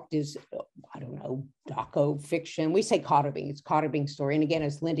Dogs Talked is, I don't know, doco fiction. We say carving, it's carving story. And again,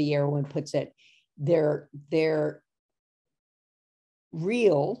 as Linda Yerwin puts it, they're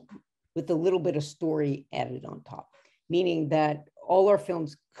real with a little bit of story added on top, meaning that all our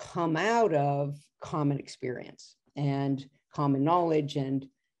films come out of common experience and common knowledge and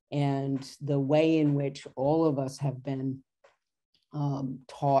the way in which all of us have been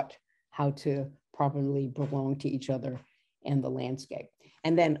taught how to properly belong to each other and the landscape.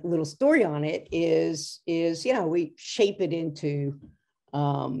 And then a little story on it is, you know, we shape it into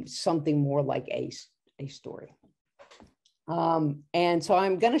something more like a story. And so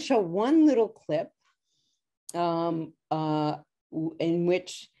I'm going to show one little clip in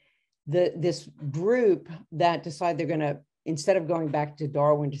which this group that decide they're going to, instead of going back to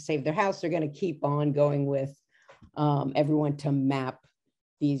Darwin to save their house, they're going to keep on going with everyone to map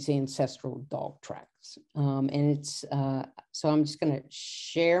these ancestral dog tracks. And it's, so I'm just going to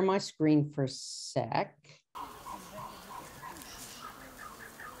share my screen for a sec.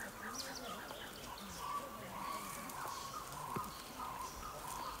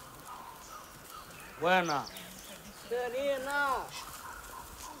 Buena.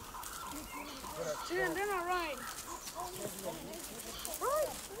 Right.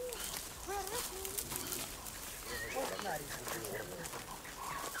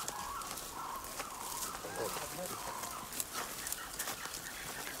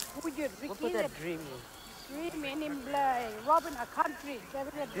 What was that dream? Dreaming in robbing a country.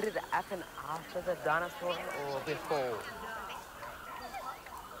 Did it happen after the dinosaur or before?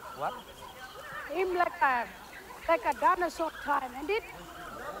 What? Him like a dinosaur time, and it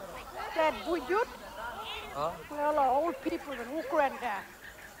that Bujut. Huh? Well, old people in Ukraine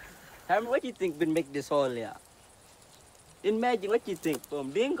there. What do you think will make this all here? Imagine what you think.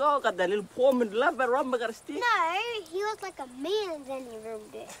 Dingo got that little poor man love around got a stick. No, he looked like a man, and then he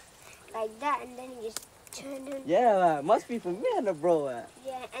rubbed it like that, and then he just turned into. Yeah, must be from man, bro.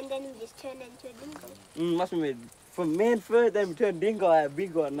 Yeah, and then he just turned into a dingo. Must be made from man first, then turn dingo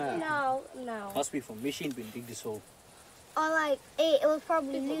bingo No, now. no. Must be from machine been dig this hole. Or like it was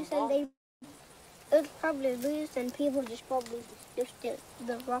probably loose, and it was probably loose, and people just probably just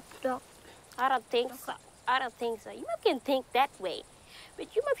the rough dog. I don't think so. I don't think so. You can think that way.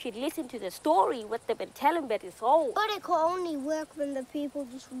 But you should listen to the story, what they've been telling about his soul. But it could only work when the people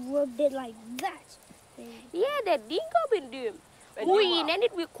just rubbed it like that. Yeah, that dingo been doing. We in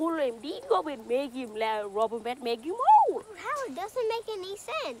it, we call him dingo and make him like Robin, make him old. How? It doesn't make any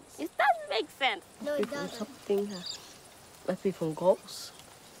sense. It doesn't make sense. No, it doesn't. Something must be from ghosts.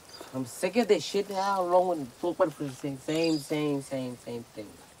 I'm sick of this shit now. Long when people for the same thing.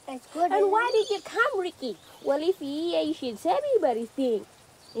 That's good. And why did you come, Ricky? Well, if you should say everybody's thing.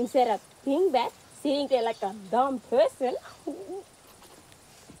 Instead of being bad, sitting there like a dumb person.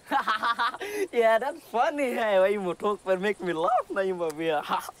 Yeah, that's funny. Hey, why you talk but make me laugh now you be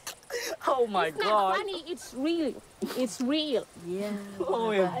Oh my It's God. not funny, it's real. It's real. Yeah.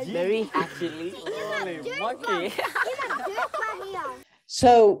 OMG. Very actually. Holy monkey.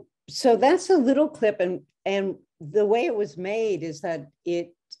 So that's a little clip, and the way it was made is that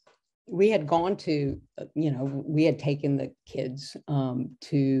we had gone to, we had taken the kids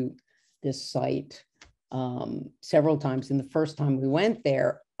to this site several times, and the first time we went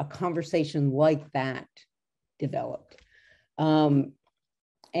there, a conversation like that developed.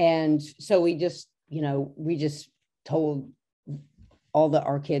 And so we just told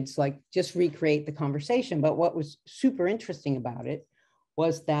our kids, like, just recreate the conversation. But what was super interesting about it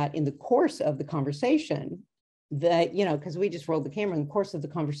was that in the course of the conversation, that, because we just rolled the camera, in the course of the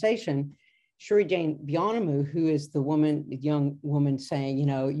conversation, Shuri Jane Bionamu, who is the young woman saying,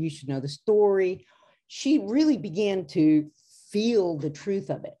 you should know the story, she really began to feel the truth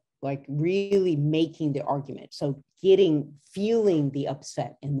of it, like really making the argument. So feeling the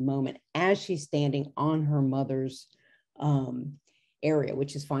upset in the moment as she's standing on her mother's area,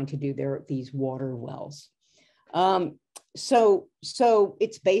 which is fine to do. There are these water wells. So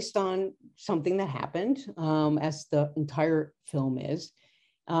it's based on something that happened, as the entire film is,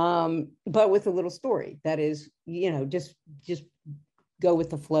 but with a little story that is, just go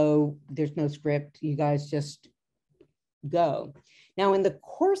with the flow. There's no script. You guys just go. Now, in the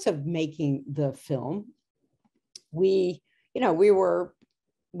course of making the film, we were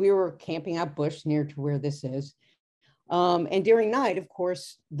camping out bush near to where this is. And during night, of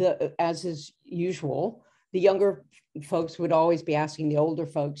course, as is usual, the younger folks would always be asking the older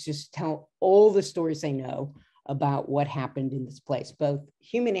folks just tell all the stories they know about what happened in this place, both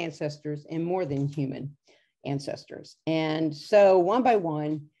human ancestors and more than human ancestors. And so one by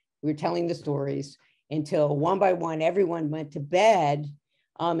one, we were telling the stories until one by one, everyone went to bed,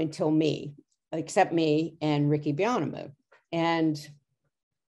 until me, except me and Ricky Bionamu. And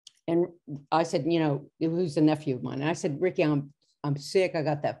I said, who's a nephew of mine? And I said, Ricky, I'm sick. I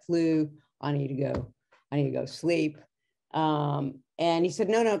got that flu. I need to go sleep. And he said,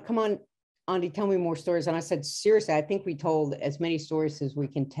 no, come on, Andy, tell me more stories. And I said, seriously, I think we told as many stories as we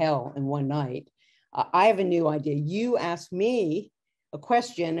can tell in one night. I have a new idea. You ask me a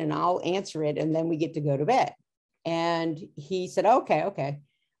question and I'll answer it, and then we get to go to bed. And he said, okay.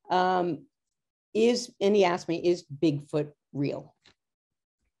 And he asked me, is Bigfoot real?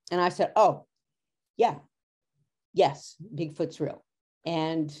 And I said, oh, yeah, yes, Bigfoot's real.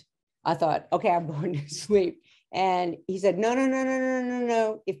 And I thought, okay, I'm going to sleep. And he said,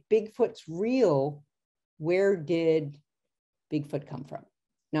 no. If Bigfoot's real, where did Bigfoot come from?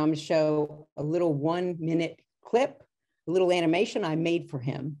 Now I'm going to show a little 1-minute clip, a little animation I made for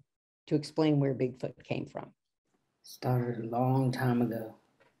him to explain where Bigfoot came from. Started a long time ago.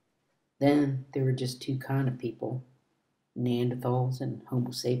 Then there were just two kind of people, Neanderthals and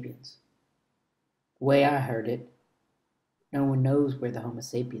Homo sapiens. The way I heard it, no one knows where the Homo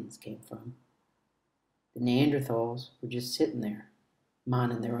sapiens came from. The Neanderthals were just sitting there,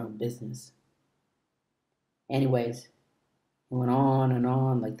 minding their own business. Anyways, it went on and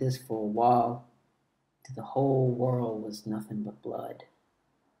on like this for a while, till the whole world was nothing but blood.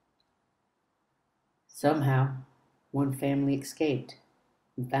 Somehow, one family escaped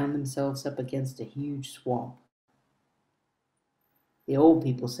and found themselves up against a huge swamp. The old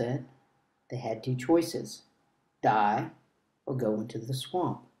people said they had two choices, die or go into the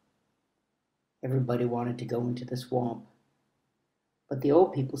swamp. Everybody wanted to go into the swamp. But the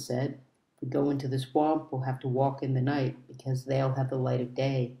old people said, if we go into the swamp, we'll have to walk in the night because they'll have the light of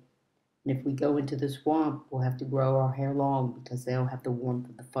day. And if we go into the swamp, we'll have to grow our hair long because they'll have the warmth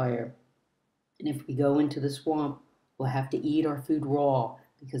of the fire. And if we go into the swamp, we'll have to eat our food raw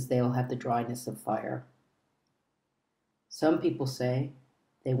because they'll have the dryness of fire. Some people say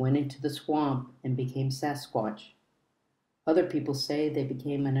they went into the swamp and became Sasquatch. Other people say they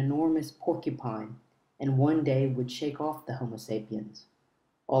became an enormous porcupine and one day would shake off the Homo sapiens.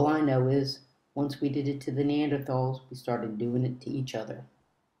 All I know is, once we did it to the Neanderthals, we started doing it to each other.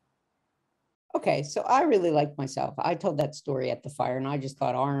 Okay, so I really liked myself. I told that story at the fire and I just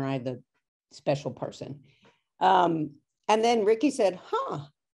thought, aren't I the special person? And then Ricky said,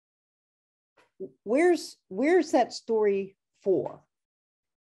 where's that story for?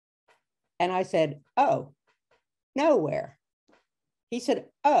 And I said, oh, nowhere. He said,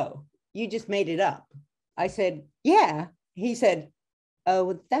 oh, you just made it up. I said, yeah. He said,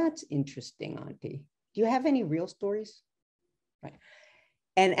 oh, that's interesting, Auntie. Do you have any real stories? Right.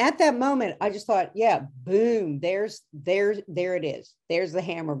 And at that moment, I just thought, yeah, boom, there it is. There's the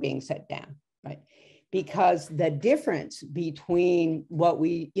hammer being set down, right? Because the difference between what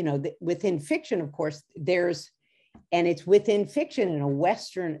we, within fiction, of course, there's, And it's within fiction in a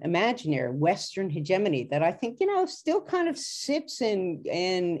Western imaginary, Western hegemony that I think, still kind of sits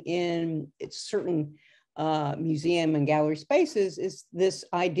in certain museum and gallery spaces, is this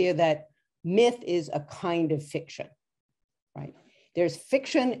idea that myth is a kind of fiction, right? There's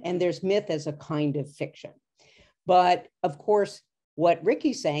fiction and there's myth as a kind of fiction. But of course, what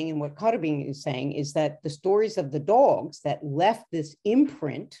Ricky's saying and what Cotterbean is saying is that the stories of the dogs that left this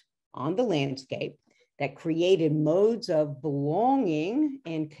imprint on the landscape, that created modes of belonging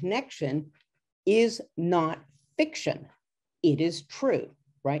and connection, is not fiction. It is true,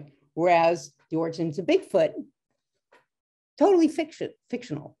 right? Whereas the origins of Bigfoot, totally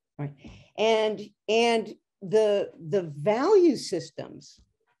fictional, right? And the value systems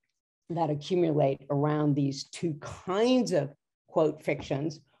that accumulate around these two kinds of, quote,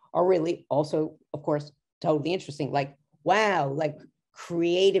 fictions are really also, of course, totally interesting. Like, wow, like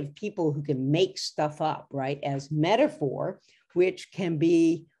creative people who can make stuff up, right, as metaphor, which can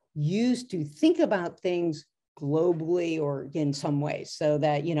be used to think about things globally or in some ways. So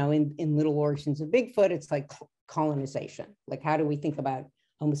that, in Little Origins of Bigfoot, it's like colonization. Like, how do we think about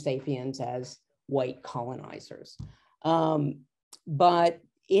Homo sapiens as white colonizers? But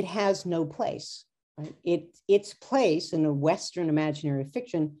it has no place, right? Its place in a Western imaginary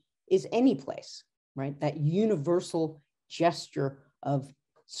fiction is any place, right? That universal gesture of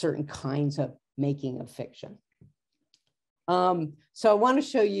certain kinds of making of fiction. So I want to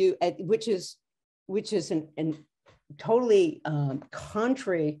show you, which is an totally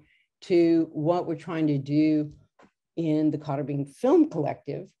contrary to what we're trying to do in the Cotterbean Film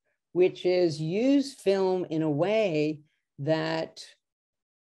Collective, which is use film in a way that,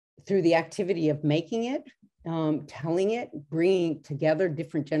 through the activity of making it, telling it, bringing together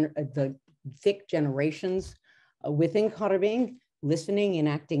different the thick generations within Cotterbean, listening and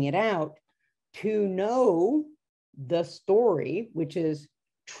acting it out, to know the story, which is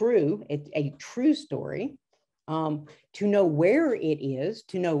true, it's a true story, to know where it is,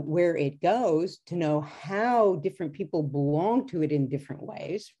 to know where it goes, to know how different people belong to it in different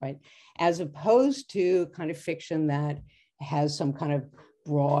ways, right? As opposed to kind of fiction that has some kind of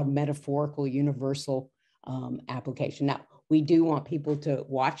broad, metaphorical, universal application. Now, we do want people to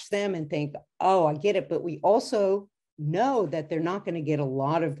watch them and think, oh, I get it, but we also know that they're not going to get a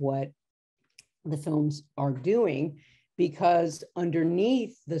lot of what the films are doing, because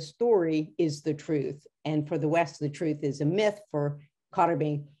underneath the story is the truth. And for the West, the truth is a myth. For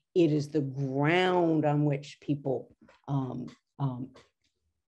Cotterbean, it is the ground on which people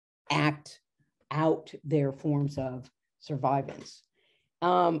act out their forms of survivance.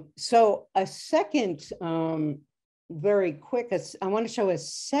 So a second, very quick, I want to show a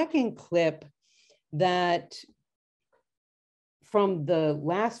second clip that from the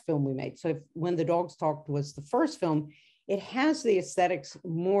last film we made. So When the Dogs Talked was the first film, it has the aesthetics,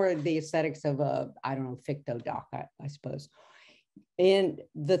 more the aesthetics of a, I don't know, ficto doc, I suppose. And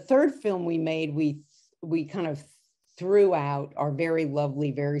the third film we made, we kind of threw out our very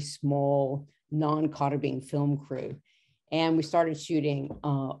lovely, very small, non-Cotterbean film crew. And we started shooting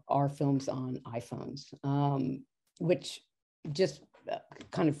our films on iPhones, which just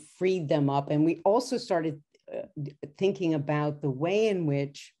kind of freed them up. And we also started thinking about the way in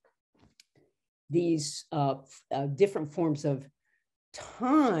which these different forms of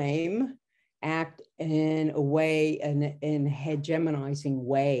time act in a way, in hegemonizing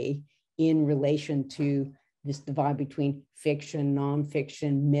way, in relation to this divide between fiction,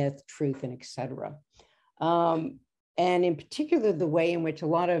 nonfiction, myth, truth, and et cetera. And in particular, the way in which a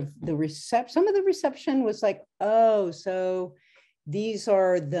lot of the some of the reception was like, oh, so these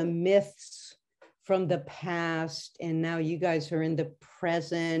are the myths from the past, and now you guys are in the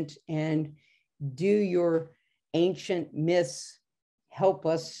present, and do your ancient myths help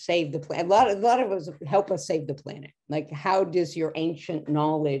us save the planet? A lot of us help us save the planet. Like, how does your ancient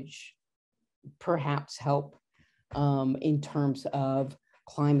knowledge perhaps help in terms of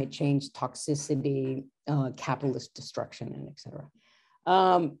climate change, toxicity, capitalist destruction, and et cetera.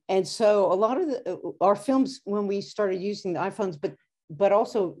 And so a lot of our films, when we started using the iPhones, but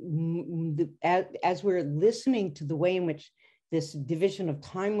also as we're listening to the way in which this division of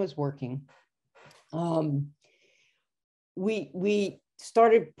time was working, we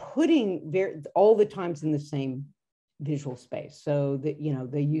started putting all the times in the same visual space. So that,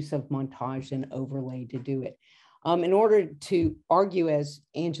 the use of montage and overlay to do it. In order to argue, as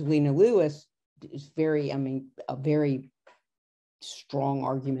Angelina Lewis is a very strong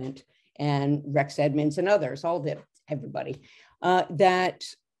argument, and Rex Edmonds and others, everybody, that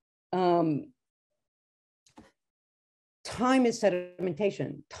time is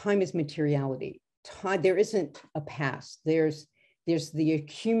sedimentation, time is materiality, time, there isn't a past. There's the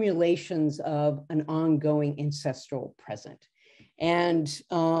accumulations of an ongoing ancestral present. And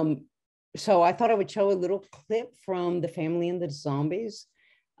so I thought I would show a little clip from The Family and the Zombies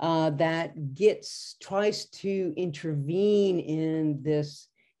that tries to intervene in this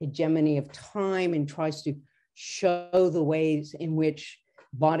hegemony of time and tries to show the ways in which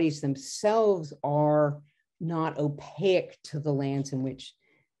bodies themselves are not opaque to the lands in which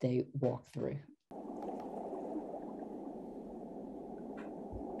they walk through.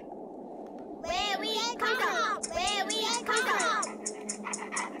 Where we come from, where we come from.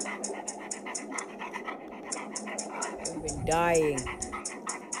 We've been dying.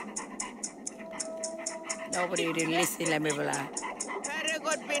 Nobody did listen, let me blah. Very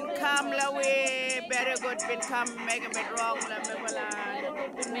good been come, Lawi. Very good been come, make him wrong, let me blah. Very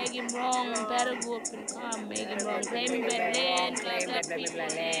good been make him wrong, very good been come, make him wrong. Claim him bad land, claim that people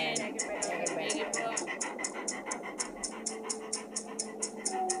land, make him wrong.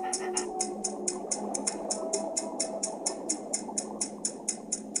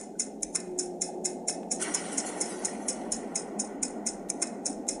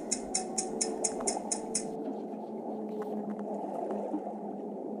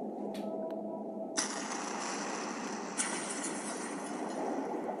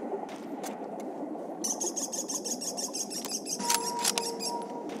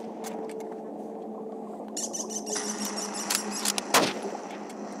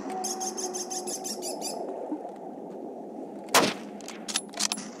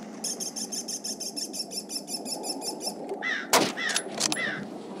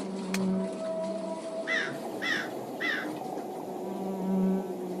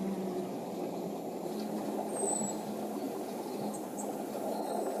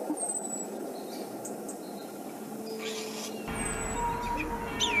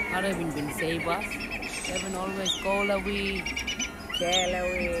 Haven't been save us. Haven't always call away, care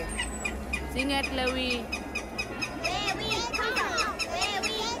away, sing at away. Where we come from, where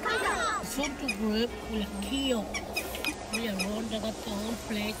we come from. Social group will kill. We are all they got their own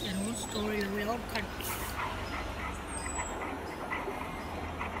place and own story and their own country.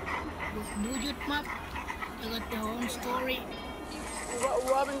 With New Youth Map, they got their own story.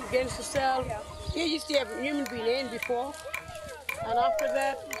 Robbing against the cell. You used to have human being in before. And after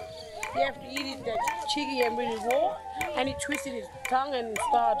that, you have to eat it, that chicken and really raw, and he twisted his tongue and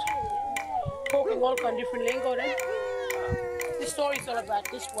started talking all kind of different lingo then. The story is all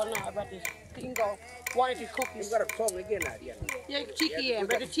about this one now, about this lingo. Wanted to cook this. You got a song again, yeah, chicken,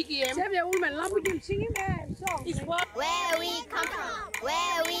 but the chicken. It's what? Where we come from,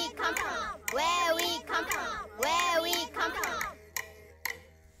 where we come from, where we come from, where we come from.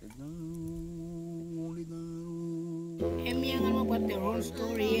 Got their own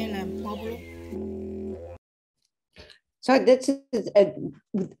story and Pablo. So that's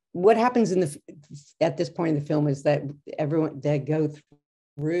what happens at this point in the film is that they go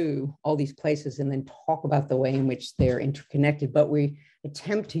through all these places and then talk about the way in which they're interconnected, but we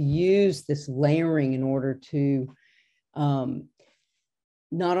attempt to use this layering in order to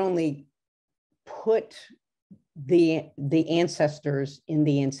not only put the ancestors in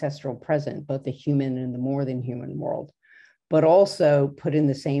the ancestral present, both the human and the more than human world, but also put in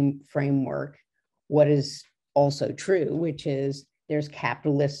the same framework what is also true, which is there's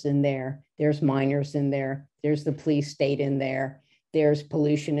capitalists in there, there's miners in there, there's the police state in there, there's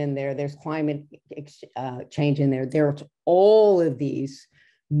pollution in there, there's climate change in there. There's all of these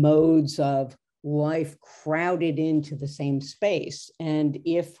modes of life crowded into the same space. And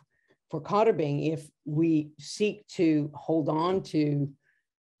if, for Cotterbing, if we seek to hold on to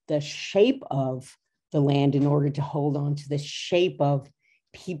the shape of the land in order to hold on to the shape of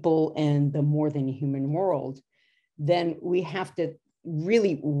people and the more than human world, then we have to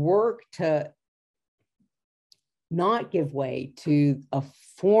really work to not give way to a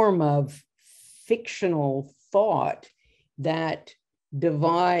form of fictional thought that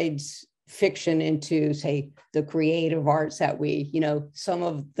divides fiction into, say, the creative arts that we, some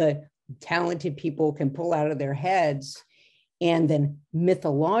of the talented people can pull out of their heads, and then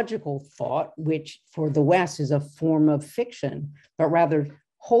mythological thought, which for the West is a form of fiction, but rather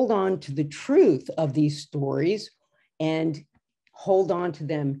hold on to the truth of these stories and hold on to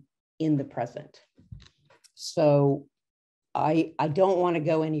them in the present. So I don't want to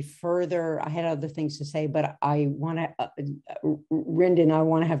go any further. I had other things to say, but I want to, Rindon, I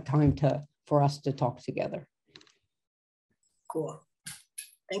want to have time for us to talk together. Cool.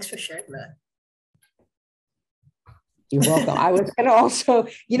 Thanks for sharing that. You're welcome. I was going to also,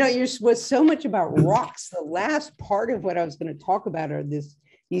 was so much about rocks. The last part of what I was going to talk about are this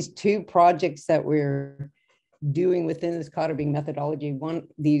these two projects that we're doing within this carbing methodology. One,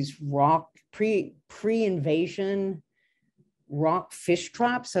 these rock pre-invasion rock fish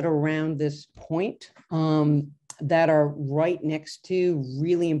traps that are around this point that are right next to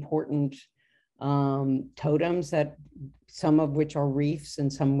really important totems, that some of which are reefs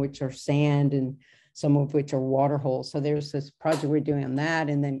and some of which are sand and some of which are water holes. So there's this project we're doing on that.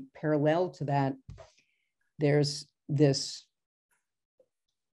 And then parallel to that, there's this,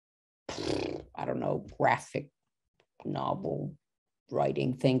 I don't know, graphic novel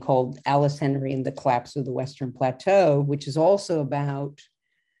writing thing called Alice Henry and the Collapse of the Western Plateau, which is also about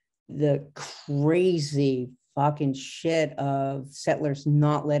the crazy fucking shit of settlers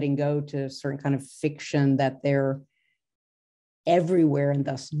not letting go to a certain kind of fiction that they're everywhere and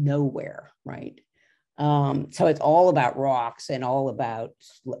thus nowhere, right? So it's all about rocks and all about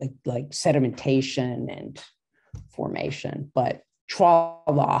like sedimentation and formation, but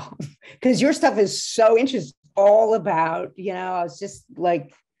tra-la, because your stuff is so interesting, all about, you know, it's just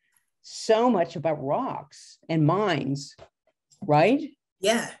like so much about rocks and mines, right?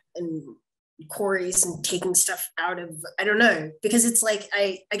 Yeah, and quarries and taking stuff out of, I don't know, because it's like,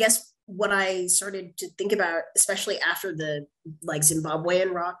 I guess what I started to think about, especially after the like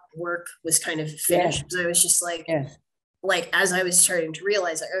Zimbabwean rock work was kind of finished, I was just like, like as I was starting to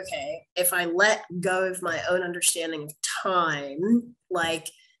realize, like, okay, if I let go of my own understanding of time, like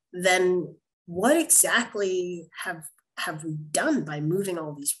then what exactly have we done by moving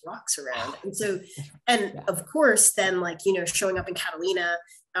all these rocks around? And so, and of course, then like, you know, showing up in Catalina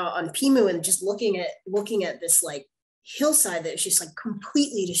on Pimu and just looking at this like hillside that is just like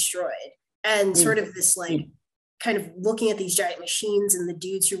completely destroyed, and sort of this like kind of looking at these giant machines and the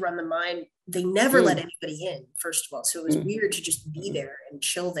dudes who run the mine, they never let anybody in, first of all. So it was weird to just be there and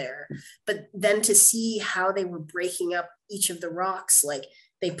chill there. But then to see how they were breaking up each of the rocks, like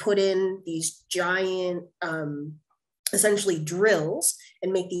they put in these giant, essentially drills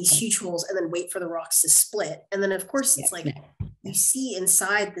and make these huge holes and then wait for the rocks to split. And then of course it's like, you see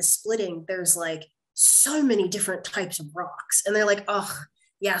inside the splitting, there's like so many different types of rocks. And they're like, oh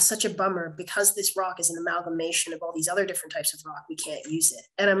yeah, such a bummer, because this rock is an amalgamation of all these other different types of rock, we can't use it.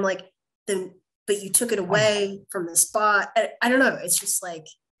 And I'm like, then, but you took it away from the spot. I don't know. It's just like,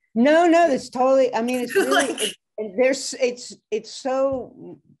 no, that's totally, I mean, it's really, like, it's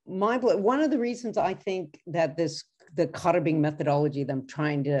so mind-blowing. One of the reasons I think that the carbing methodology that I'm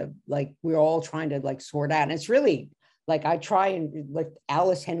trying to, like, we're all trying to like sort out, and it's really like, I try and like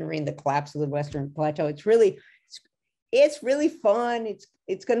Alice Henry and the Collapse of the Western Plateau, it's really fun.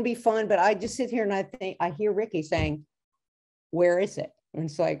 It's going to be fun, but I just sit here and I hear Ricky saying, where is it? And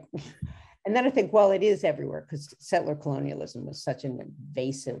it's like, and then I think, well, it is everywhere, because settler colonialism was such an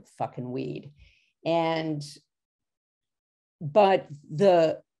invasive fucking weed. But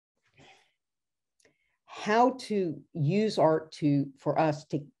how to use art for us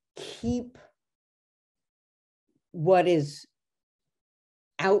to keep what is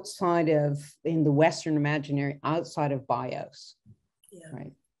outside of, in the Western imaginary, outside of bios,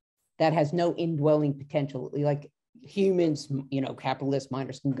 right? That has no indwelling potential. Like humans, you know, capitalist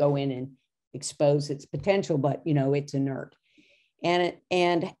miners can go in and expose its potential, but you know, it's inert. And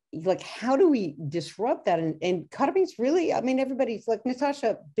like, how do we disrupt that? And carbing's really, I mean, everybody's like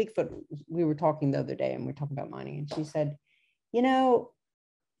Natasha Bigfoot, we were talking the other day and we're talking about mining, and she said, you know,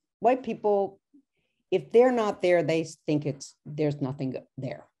 white people, if they're not there, they think there's nothing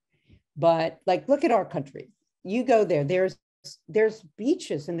there. But like, look at our country. You go there, there's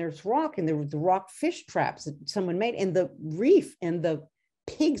beaches and there's rock, and there were the rock fish traps that someone made, and the reef and the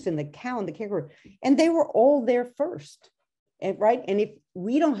pigs and the cow and the kangaroo, and they were all there first. And right. And if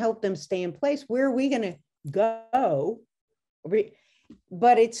we don't help them stay in place, where are we going to go?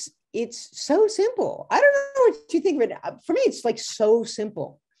 But it's so simple. I don't know what you think, but for me, it's like so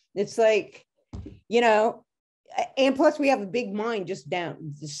simple. It's like, you know, and plus we have a big mine just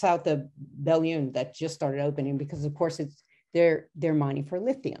down south of Belleune that just started opening, because of course they're mining for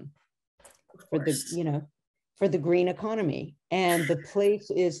lithium, for the, you know, for the green economy. And the place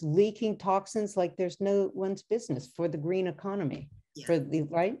is leaking toxins like there's no one's business, for the green economy, for the,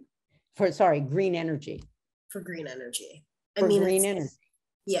 right? Green energy. For green energy. For green energy.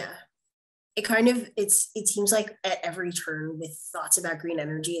 Yeah. It kind of, it seems like at every turn with thoughts about green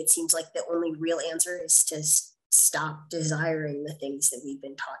energy, it seems like the only real answer is to stop desiring the things that we've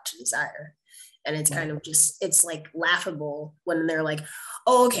been taught to desire. And it's kind of just, it's like laughable when they're like,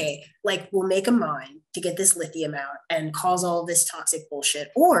 oh, okay, like we'll make a mine to get this lithium out and cause all this toxic bullshit.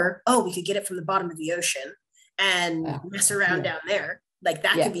 Or, oh, we could get it from the bottom of the ocean and mess around down there. Like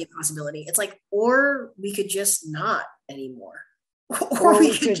that could be a possibility. It's like, or we could just not anymore. or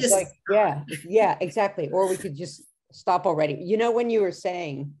we could just like, yeah, exactly. Or we could just stop already. You know, when you were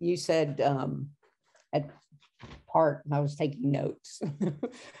saying, you said at part, I was taking notes.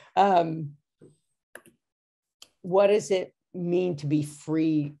 What does it mean to be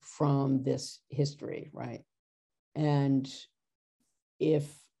free from this history, right? And if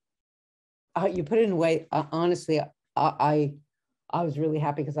you put it in a way, honestly, I was really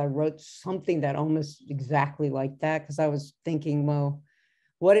happy because I wrote something that almost exactly like that, because I was thinking, well,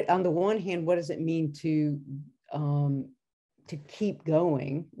 on the one hand, what does it mean to keep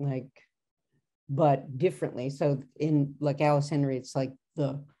going, like, but differently? So in like Alice Henry, it's like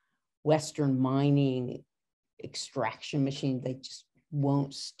the Western mining extraction machine, they just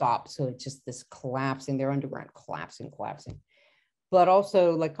won't stop. So it's just this collapsing, they're underground, collapsing. But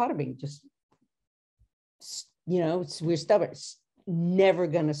also like Cotterbean, just, you know, we're stubborn, never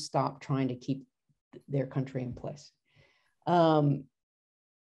going to stop trying to keep their country in place.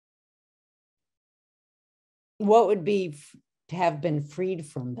 What would be to have been freed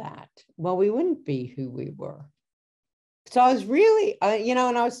from that? Well, we wouldn't be who we were. So I was really, you know,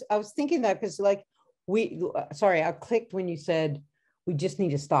 and I was thinking that because like I clicked when you said we just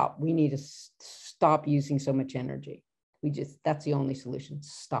need to stop. We need to stop using so much energy. That's the only solution.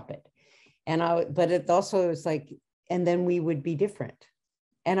 Stop it. But it also was like, and then we would be different.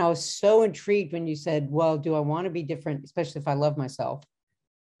 And I was so intrigued when you said, well, do I want to be different, especially if I love myself?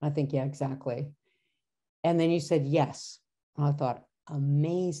 I think, yeah, exactly. And then you said, yes. And I thought,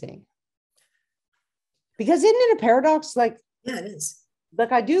 amazing. Because isn't it a paradox? Like, yeah, it is.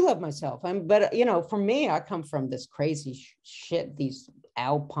 Like, I do love myself. But, you know, for me, I come from this crazy shit, these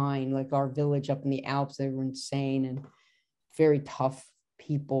alpine, like our village up in the Alps, they were insane and very tough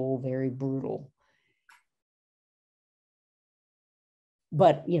people, very brutal.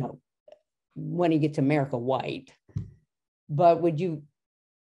 But, you know, when you get to America, white. But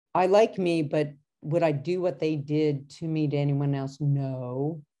I like me, but would I do what they did to me to anyone else?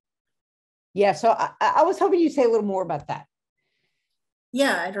 No. Yeah, so I was hoping you'd say a little more about that.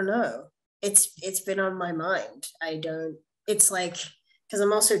 Yeah, I don't know. It's been on my mind. It's like, because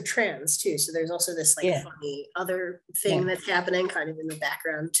I'm also trans too. So there's also this like funny other thing that's happening kind of in the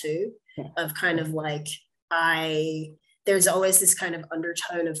background too, of kind of like, there's always this kind of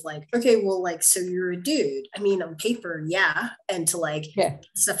undertone of like, okay, well, like, so you're a dude. I mean, on paper, yeah. And to like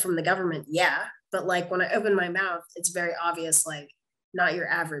stuff from the government, yeah. But like when I open my mouth, it's very obvious, like, not your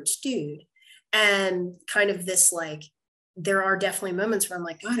average dude. And kind of this like, there are definitely moments where I'm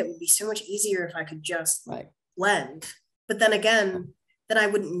like, God, it would be so much easier if I could just blend. But then again, then I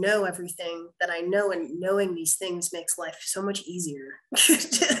wouldn't know everything that I know, and knowing these things makes life so much easier.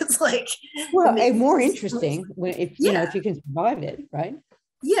 It's like, well, and more interesting when if you know, if you can survive it, right?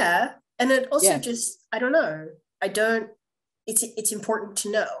 Yeah, and it also just, I don't know, it's important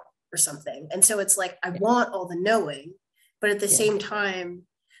to know or something, and so it's like I want all the knowing, but at the same time,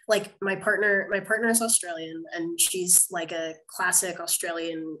 like my partner is Australian, and she's like a classic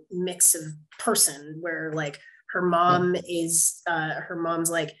Australian mix of person where like her mom is her mom's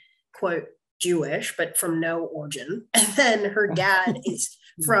like, quote, Jewish, but from no origin. And then her dad is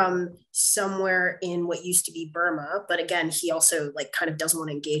from somewhere in what used to be Burma. But again, he also like kind of doesn't want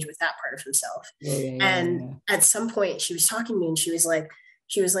to engage with that part of himself. At some point she was talking to me and she was like,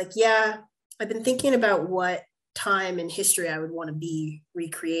 yeah, I've been thinking about what time in history I would want to be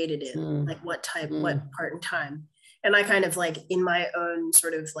recreated in, like what type, what part in time. And I kind of like, in my own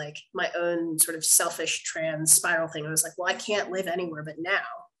sort of selfish trans spiral thing, I was like, well, I can't live anywhere but now.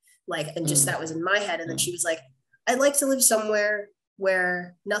 Like, and just that was in my head. And then she was like, I'd like to live somewhere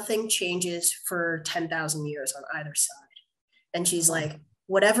where nothing changes for 10,000 years on either side. And she's like,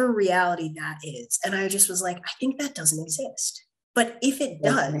 whatever reality that is. And I just was like, I think that doesn't exist. But if it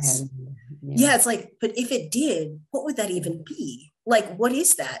does, it's like, but if it did, what would that even be? Like, what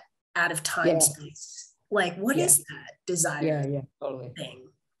is that out of time space? Like, what is that desire thing?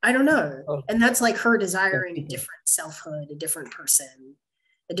 I don't know. Totally. And that's like her desiring a different selfhood, a different person,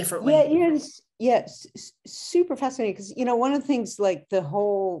 a different way. Yes, super fascinating. Because, you know, one of the things, like the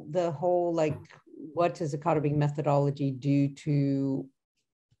whole like, what does the Cotterbean methodology do to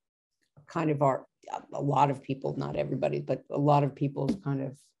kind of a lot of people, not everybody, but a lot of people's kind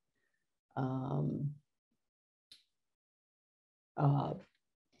of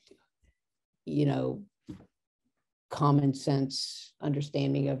you know, common sense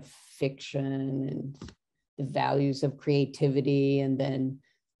understanding of fiction and the values of creativity, and then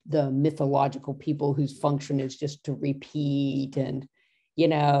the mythological people whose function is just to repeat, and, you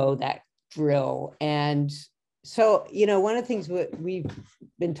know, that drill. And so, you know, one of the things we've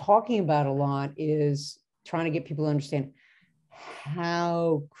been talking about a lot is trying to get people to understand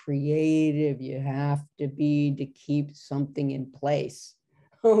how creative you have to be to keep something in place.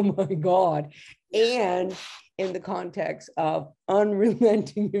 Oh my God. And in the context of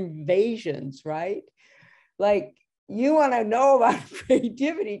unrelenting invasions, right? Like, you want to know about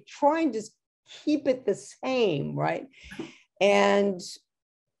creativity, try and just keep it the same, right? And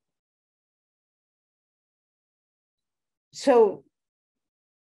so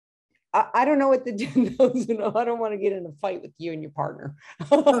I don't know what to do. I don't want to get in a fight with you and your partner.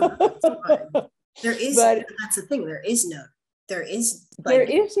 There is, but that's the thing. There is no.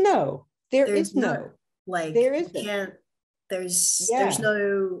 Like, there isn't. There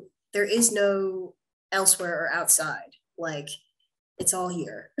is no elsewhere or outside. Like, it's all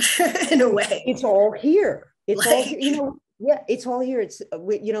here in a way. It's all here. It's all here, yeah, it's all here. It's,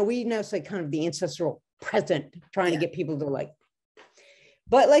 we now say kind of the ancestral present, trying to get people to like,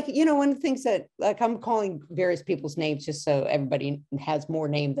 but like, one of the things that, like, I'm calling various people's names just so everybody has more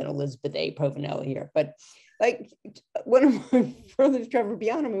name than Elizabeth A. Povinelli here. But like, one of my brothers, Trevor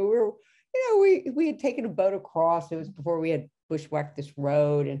Bianami, we were, we had taken a boat across. It was before we had bushwhacked this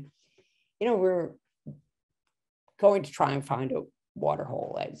road. And, we were going to try and find a water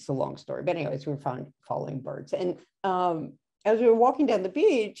hole. It's a long story. But anyways, we were following birds. And as we were walking down the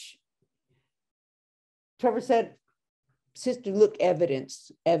beach, Trevor said, "Sister, look,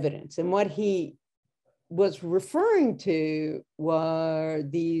 evidence. And what he was referring to were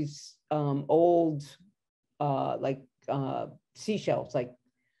these old, seashells, like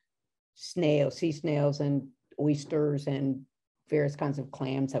sea snails and oysters and various kinds of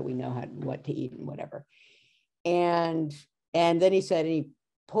clams that we know what to eat and whatever." And then he said, and he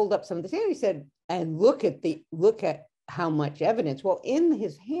pulled up some of the sand. He said, and look at how much evidence. Well, in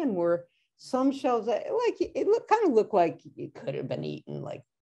his hand were some shells that kind of looked like it could have been eaten like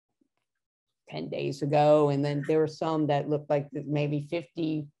 10 days ago. And then there were some that looked like maybe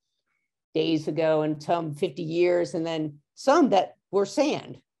 50 days ago and some 50 years. And then some that were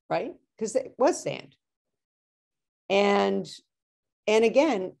sand, right? Because it was sand. And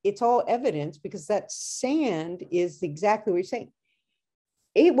again, it's all evidence because that sand is exactly what you're saying.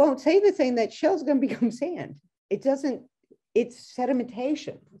 It won't say the thing that shell's going to become sand. It doesn't. It's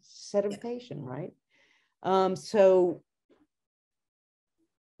sedimentation. Right? So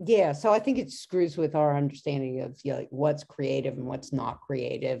I think it screws with our understanding of like what's creative and what's not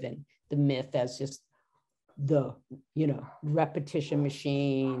creative, and the myth as just the repetition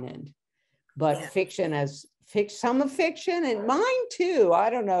machine, but fiction as some of fiction, and mine too. I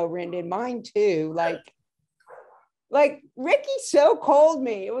don't know, Rindon, mine too. Like Ricky so called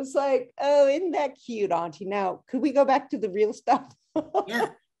me. It was like, oh, isn't that cute, Auntie? Now, could we go back to the real stuff? Yeah,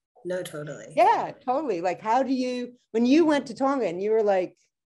 no, totally. Yeah, totally. Like, how do you, when you went to Tonga and you were like,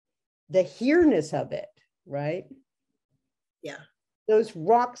 the here-ness of it, right? Yeah. Those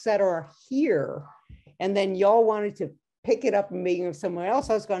rocks that are here, and then y'all wanted to pick it up and make it somewhere else.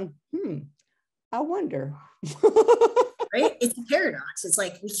 I was going, I wonder. Right? It's a paradox. It's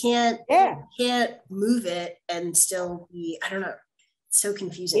like we can't move it and still be, I don't know. It's so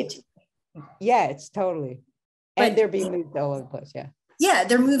confusing. It's totally. And they're being moved all over the place. Yeah. Yeah,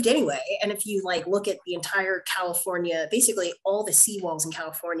 they're moved anyway. And if you like look at the entire California, basically all the seawalls in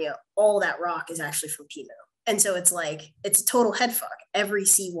California, all that rock is actually Filipino. And so it's like, it's a total head fuck. Every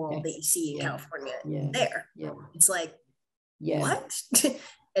seawall that you see in California there. Yeah. It's like, what?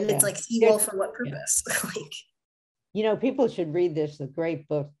 And it's like seawall for what purpose? Like, people should read this, the great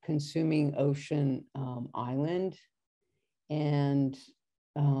book, Consuming Ocean Island. And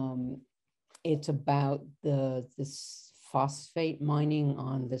it's about this phosphate mining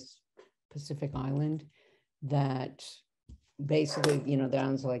on this Pacific island that basically, the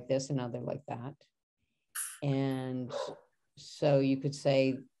islands are like this and now they're like that. And so you could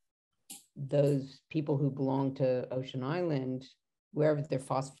say those people who belong to Ocean Island, wherever their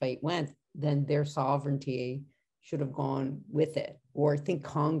phosphate went, then their sovereignty should have gone with it. Or think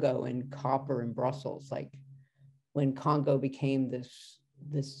Congo and copper in Brussels, like when Congo became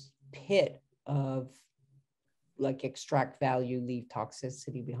this pit of like extract value, leave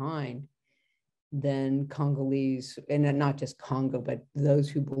toxicity behind, then Congolese, and not just Congo, but those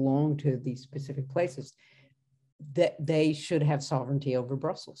who belong to these specific places, that they should have sovereignty over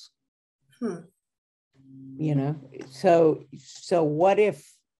Brussels. So what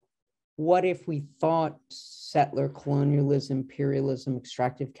if we thought settler colonialism, imperialism,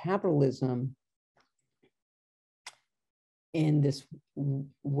 extractive capitalism in this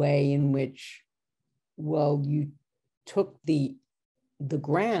way in which, well, you took the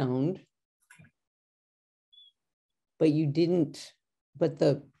ground, but you didn't, but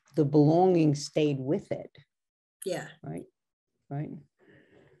the belonging stayed with it. Yeah. Right. right?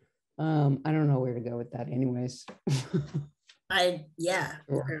 I don't know where to go with that anyways. Yeah.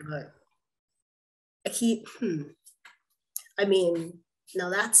 Sure. I mean, no,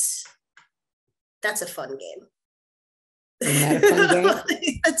 that's a fun game. Isn't that a fun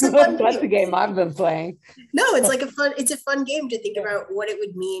game? That's a fun That's game. a game I've been playing. No, it's a fun game to think about what it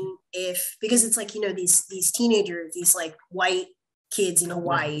would mean if, because it's like, you know, these teenagers, these like white kids in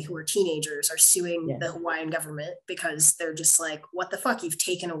Hawaii who are teenagers are suing the Hawaiian government because they're just like, what the fuck, you've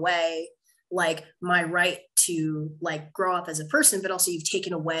taken away like my right to like grow up as a person, but also you've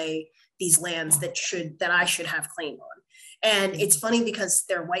taken away these lands that I should have claim on. And it's funny because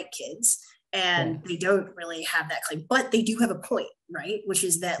they're white kids and they don't really have that claim, but they do have a point, right? Which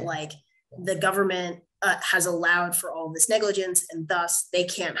is that like the government has allowed for all this negligence, and thus they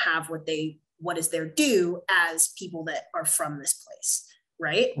can't have what is their due as people that are from this place,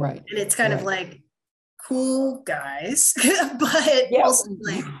 right? Right. And it's kind of like, cool guys, but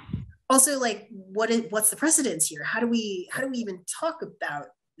also like what's the precedence here? How do we even talk about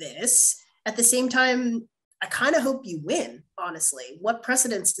this? At the same time, I kind of hope you win, honestly. What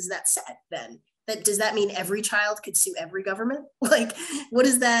precedence does that set then? Does that mean every child could sue every government? Like, what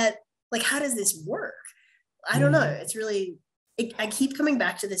is that? Like, how does this work? I don't know. It's really, I keep coming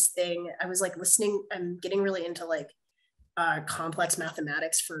back to this thing. I was like listening, I'm getting really into like complex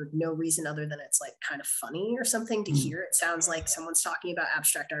mathematics for no reason other than it's like kind of funny or something to hear. It sounds like someone's talking about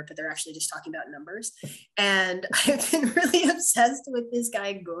abstract art, but they're actually just talking about numbers. And I've been really obsessed with this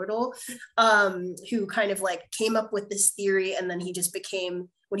guy Gödel, who kind of like came up with this theory, and then he just became,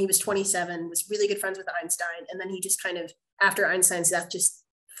 when he was 27, was really good friends with Einstein, and then he just kind of, after Einstein's death, just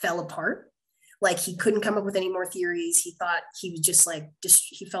fell apart. Like he couldn't come up with any more theories. He thought he was just like,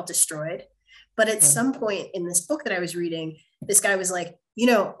 he felt destroyed. But at some point in this book that I was reading, this guy was like, you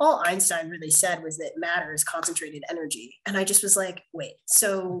know, all Einstein really said was that matter is concentrated energy. And I just was like, wait,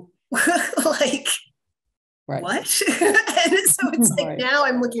 so like, what? And so it's like, now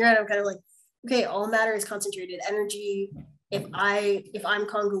I'm looking around, I'm kind of like, okay, all matter is concentrated energy. If I'm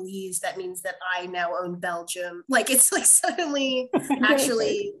Congolese, that means that I now own Belgium. Like, it's like suddenly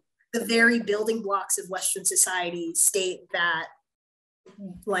actually the very building blocks of Western society state that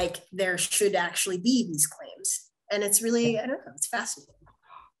like there should actually be these claims. And it's really, I don't know, it's fascinating.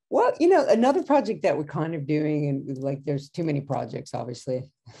 Well, you know, another project that we're kind of doing, and like there's too many projects, obviously.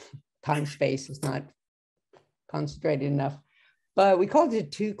 Time space is not concentrated enough, but we called it a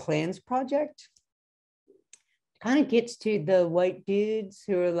Two Clans project. Kind of gets to the white dudes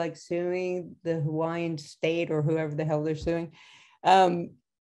who are like suing the Hawaiian state or whoever the hell they're suing.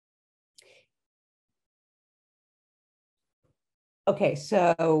 Okay,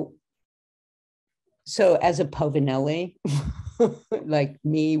 so as a Povinelli, like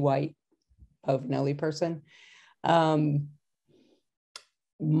me, white Povinelli person, all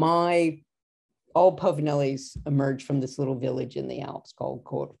Povinellis emerged from this little village in the Alps called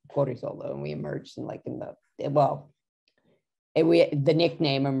Corizolo, and we emerged in like the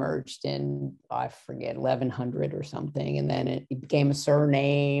nickname emerged in, I forget, 1100 or something, and then it became a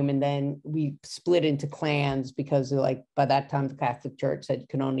surname, and then we split into clans because like by that time the Catholic Church said you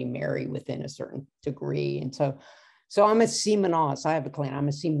can only marry within a certain degree, and so I'm a Seamonaws. I have a clan. I'm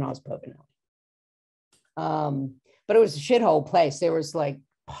a Seamonaws Povinelli. But it was a shithole place. There was like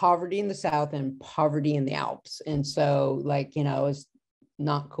poverty in the south and poverty in the Alps, and so like, you know, it was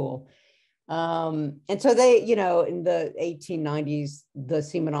not cool. And so they, you know, in the 1890s, the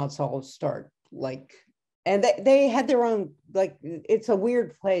Seamonauts all start like, and they had their own, like, it's a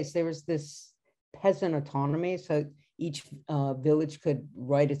weird place. There was this peasant autonomy. So each village could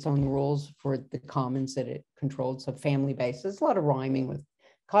write its own rules for the commons that it controlled. So family based. There's a lot of rhyming with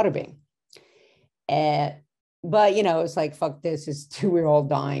Karabing. But, you know, it's like, fuck this, we're all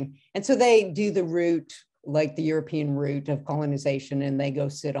dying. And so they do the route, like the European route of colonization, and they go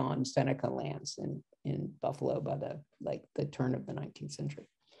sit on Seneca lands in Buffalo by the turn of the 19th century.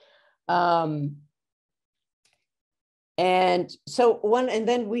 And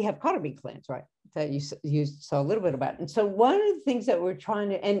then we have Karabing clans, right? That you saw a little bit about. And so one of the things that we're trying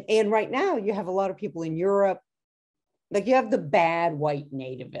to, and right now you have a lot of people in Europe, like you have the bad white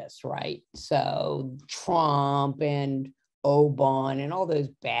nativists, right? So Trump and Ohlone and all those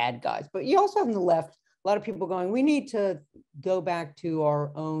bad guys, but you also have on the left, a lot of people going, we need to go back to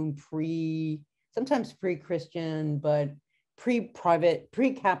our own sometimes pre-Christian, but pre-private,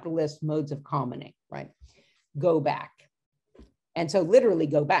 pre-capitalist modes of commoning, right? Go back. And so literally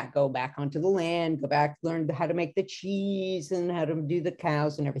go back onto the land, go back, learn how to make the cheese and how to do the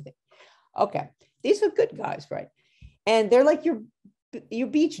cows and everything. Okay, these are good guys, right? And they're like your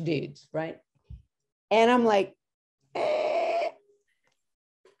beach dudes, right? And I'm like,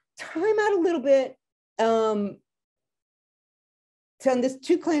 time out a little bit. So on this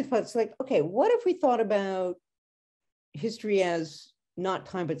two claims, but it's like, okay, what if we thought about history as not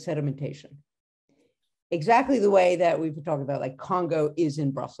time, but sedimentation? Exactly the way that we've been talking about, like Congo is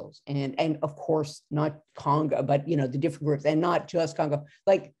in Brussels, and of course not Congo, but the different groups, and not just Congo.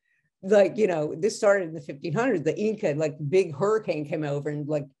 Like this started in the 1500s. The Inca, like big hurricane came over and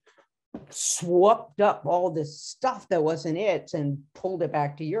like swept up all this stuff that wasn't it and pulled it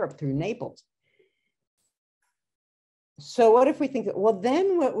back to Europe through Naples. So what if we think, well,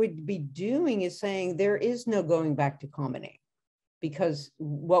 then what we'd be doing is saying there is no going back to common aim. Because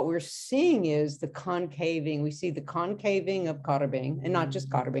what we're seeing is the concaving. We see the concaving of Karabing, and not just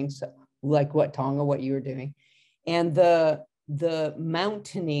Karabing, so like what Tonga, what you were doing, and the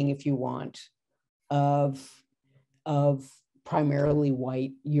mountaining, if you want, of primarily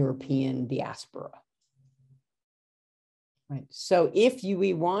white European diaspora. Right. So if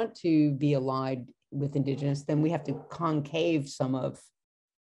we want to be allied with indigenous, then we have to concave some of.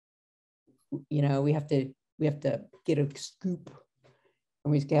 We have to get a scoop.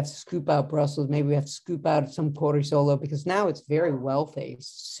 And we have to scoop out Brussels. Maybe we have to scoop out some Corrisolo, because now it's very wealthy,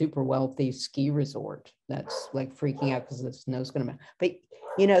 super wealthy ski resort that's like freaking out because the snow's going to melt. But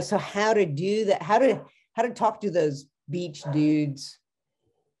so how to do that? How to talk to those beach dudes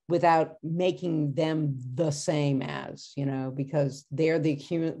without making them the same as because they're the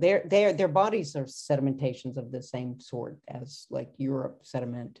human. Their bodies are sedimentations of the same sort as like Europe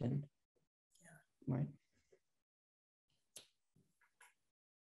sediment and right.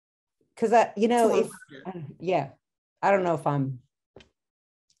 Because I don't know if I'm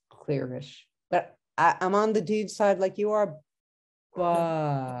clearish, but I'm on the dude side like you are,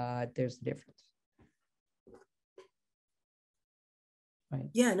 but there's a difference. Right.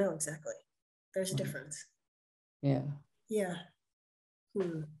 Yeah, no, exactly. There's a difference. Yeah. Yeah.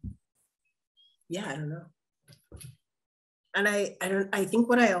 Yeah, I don't know. And I think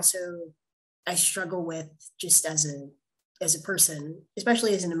what I struggle with just as a person,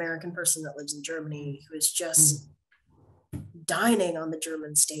 especially as an American person that lives in Germany, who is just dining on the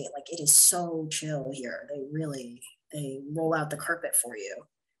German state. Like, it is so chill here. They roll out the carpet for you.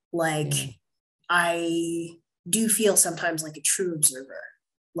 Like, I do feel sometimes like a true observer,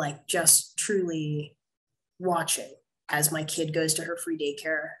 like just truly watching as my kid goes to her free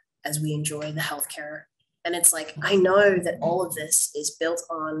daycare, as we enjoy the healthcare. And it's like, I know that all of this is built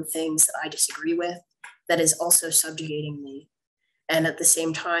on things that I disagree with, that is also subjugating me. And at the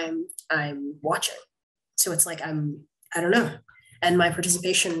same time, I'm watching. So it's like, I don't know. And my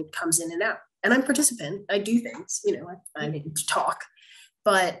participation comes in and out. And I'm a participant. I do things, I talk.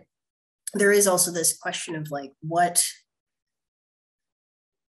 But there is also this question of like, what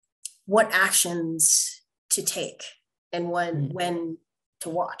actions to take and when to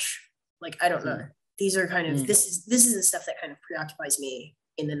watch. Like, I don't know. These are kind of, this is the stuff that kind of preoccupies me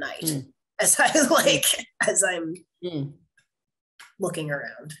in the night. As I'm looking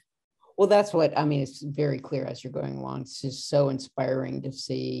around. Well, that's what, it's very clear as you're going along. It's just so inspiring to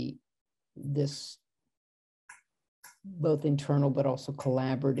see this both internal, but also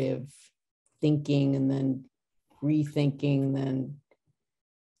collaborative thinking and then rethinking. Then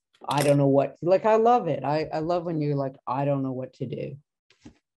I don't know what, like, I love it. I love when you're like, I don't know what to do,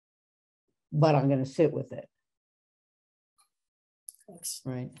 but I'm going to sit with it. Thanks.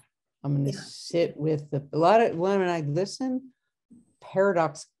 Right. I'm going to sit with when I listen,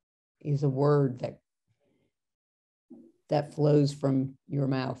 paradox is a word that flows from your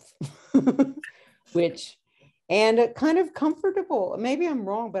mouth, and kind of comfortable. Maybe I'm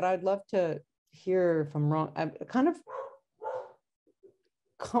wrong, but I'd love to hear if I'm wrong. I'm kind of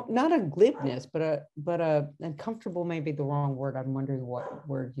not a glibness, but and comfortable may be the wrong word. I'm wondering what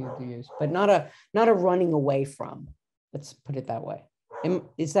word you'd use, but not a running away from. Let's put it that way.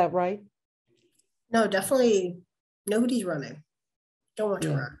 Is that right? No, definitely. Nobody's running. Don't want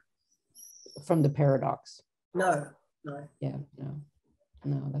to run. From the paradox. No. Yeah,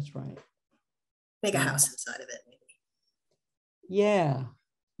 no, that's right. Make a house inside of it, maybe. Yeah,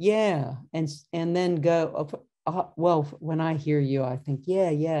 and then go. Well, when I hear you, I think,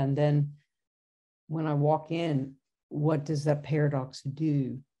 yeah, and then when I walk in, what does that paradox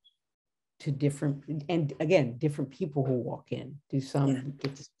do to different people who walk in? Do some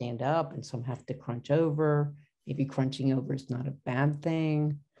get to stand up and some have to crunch over? Maybe crunching over is not a bad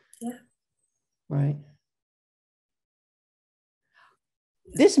thing. Yeah. Right.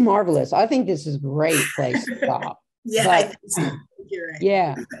 This is marvelous. I think this is a great place to stop. Yeah, I think so. You're right.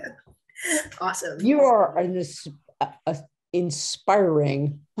 Yeah. Awesome. You are an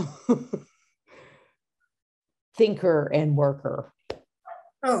inspiring thinker and worker.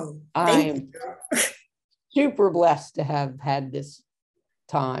 Oh, I'm super blessed to have had this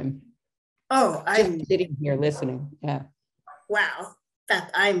time. Oh, I'm just sitting here listening. Yeah. Wow.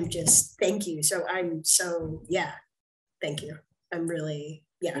 Thank you. Yeah, thank you. I'm really,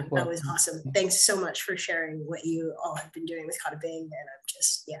 yeah, that was awesome. Thanks so much for sharing what you all have been doing with Kadabing.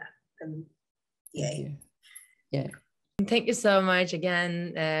 And yay. Yeah. Thank you so much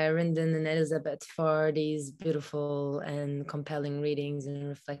again, Rindon and Elizabeth, for these beautiful and compelling readings and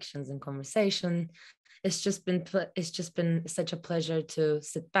reflections and conversation. It's just been such a pleasure to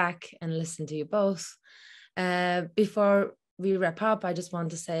sit back and listen to you both. Before we wrap up, I just want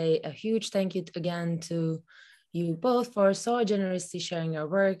to say a huge thank you again to you both for so generously sharing your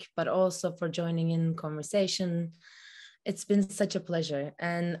work, but also for joining in conversation. It's been such a pleasure.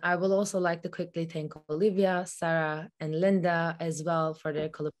 And I will also like to quickly thank Olivia, Sarah, and Linda as well for their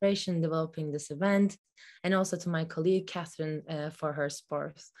collaboration developing this event, and also to my colleague, Catherine, for her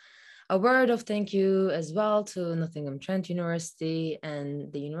support. A word of thank you as well to Nottingham Trent University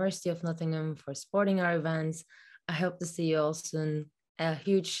and the University of Nottingham for supporting our events. I hope to see you all soon. A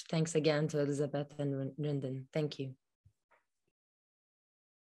huge thanks again to Elizabeth and Rindon. Thank you.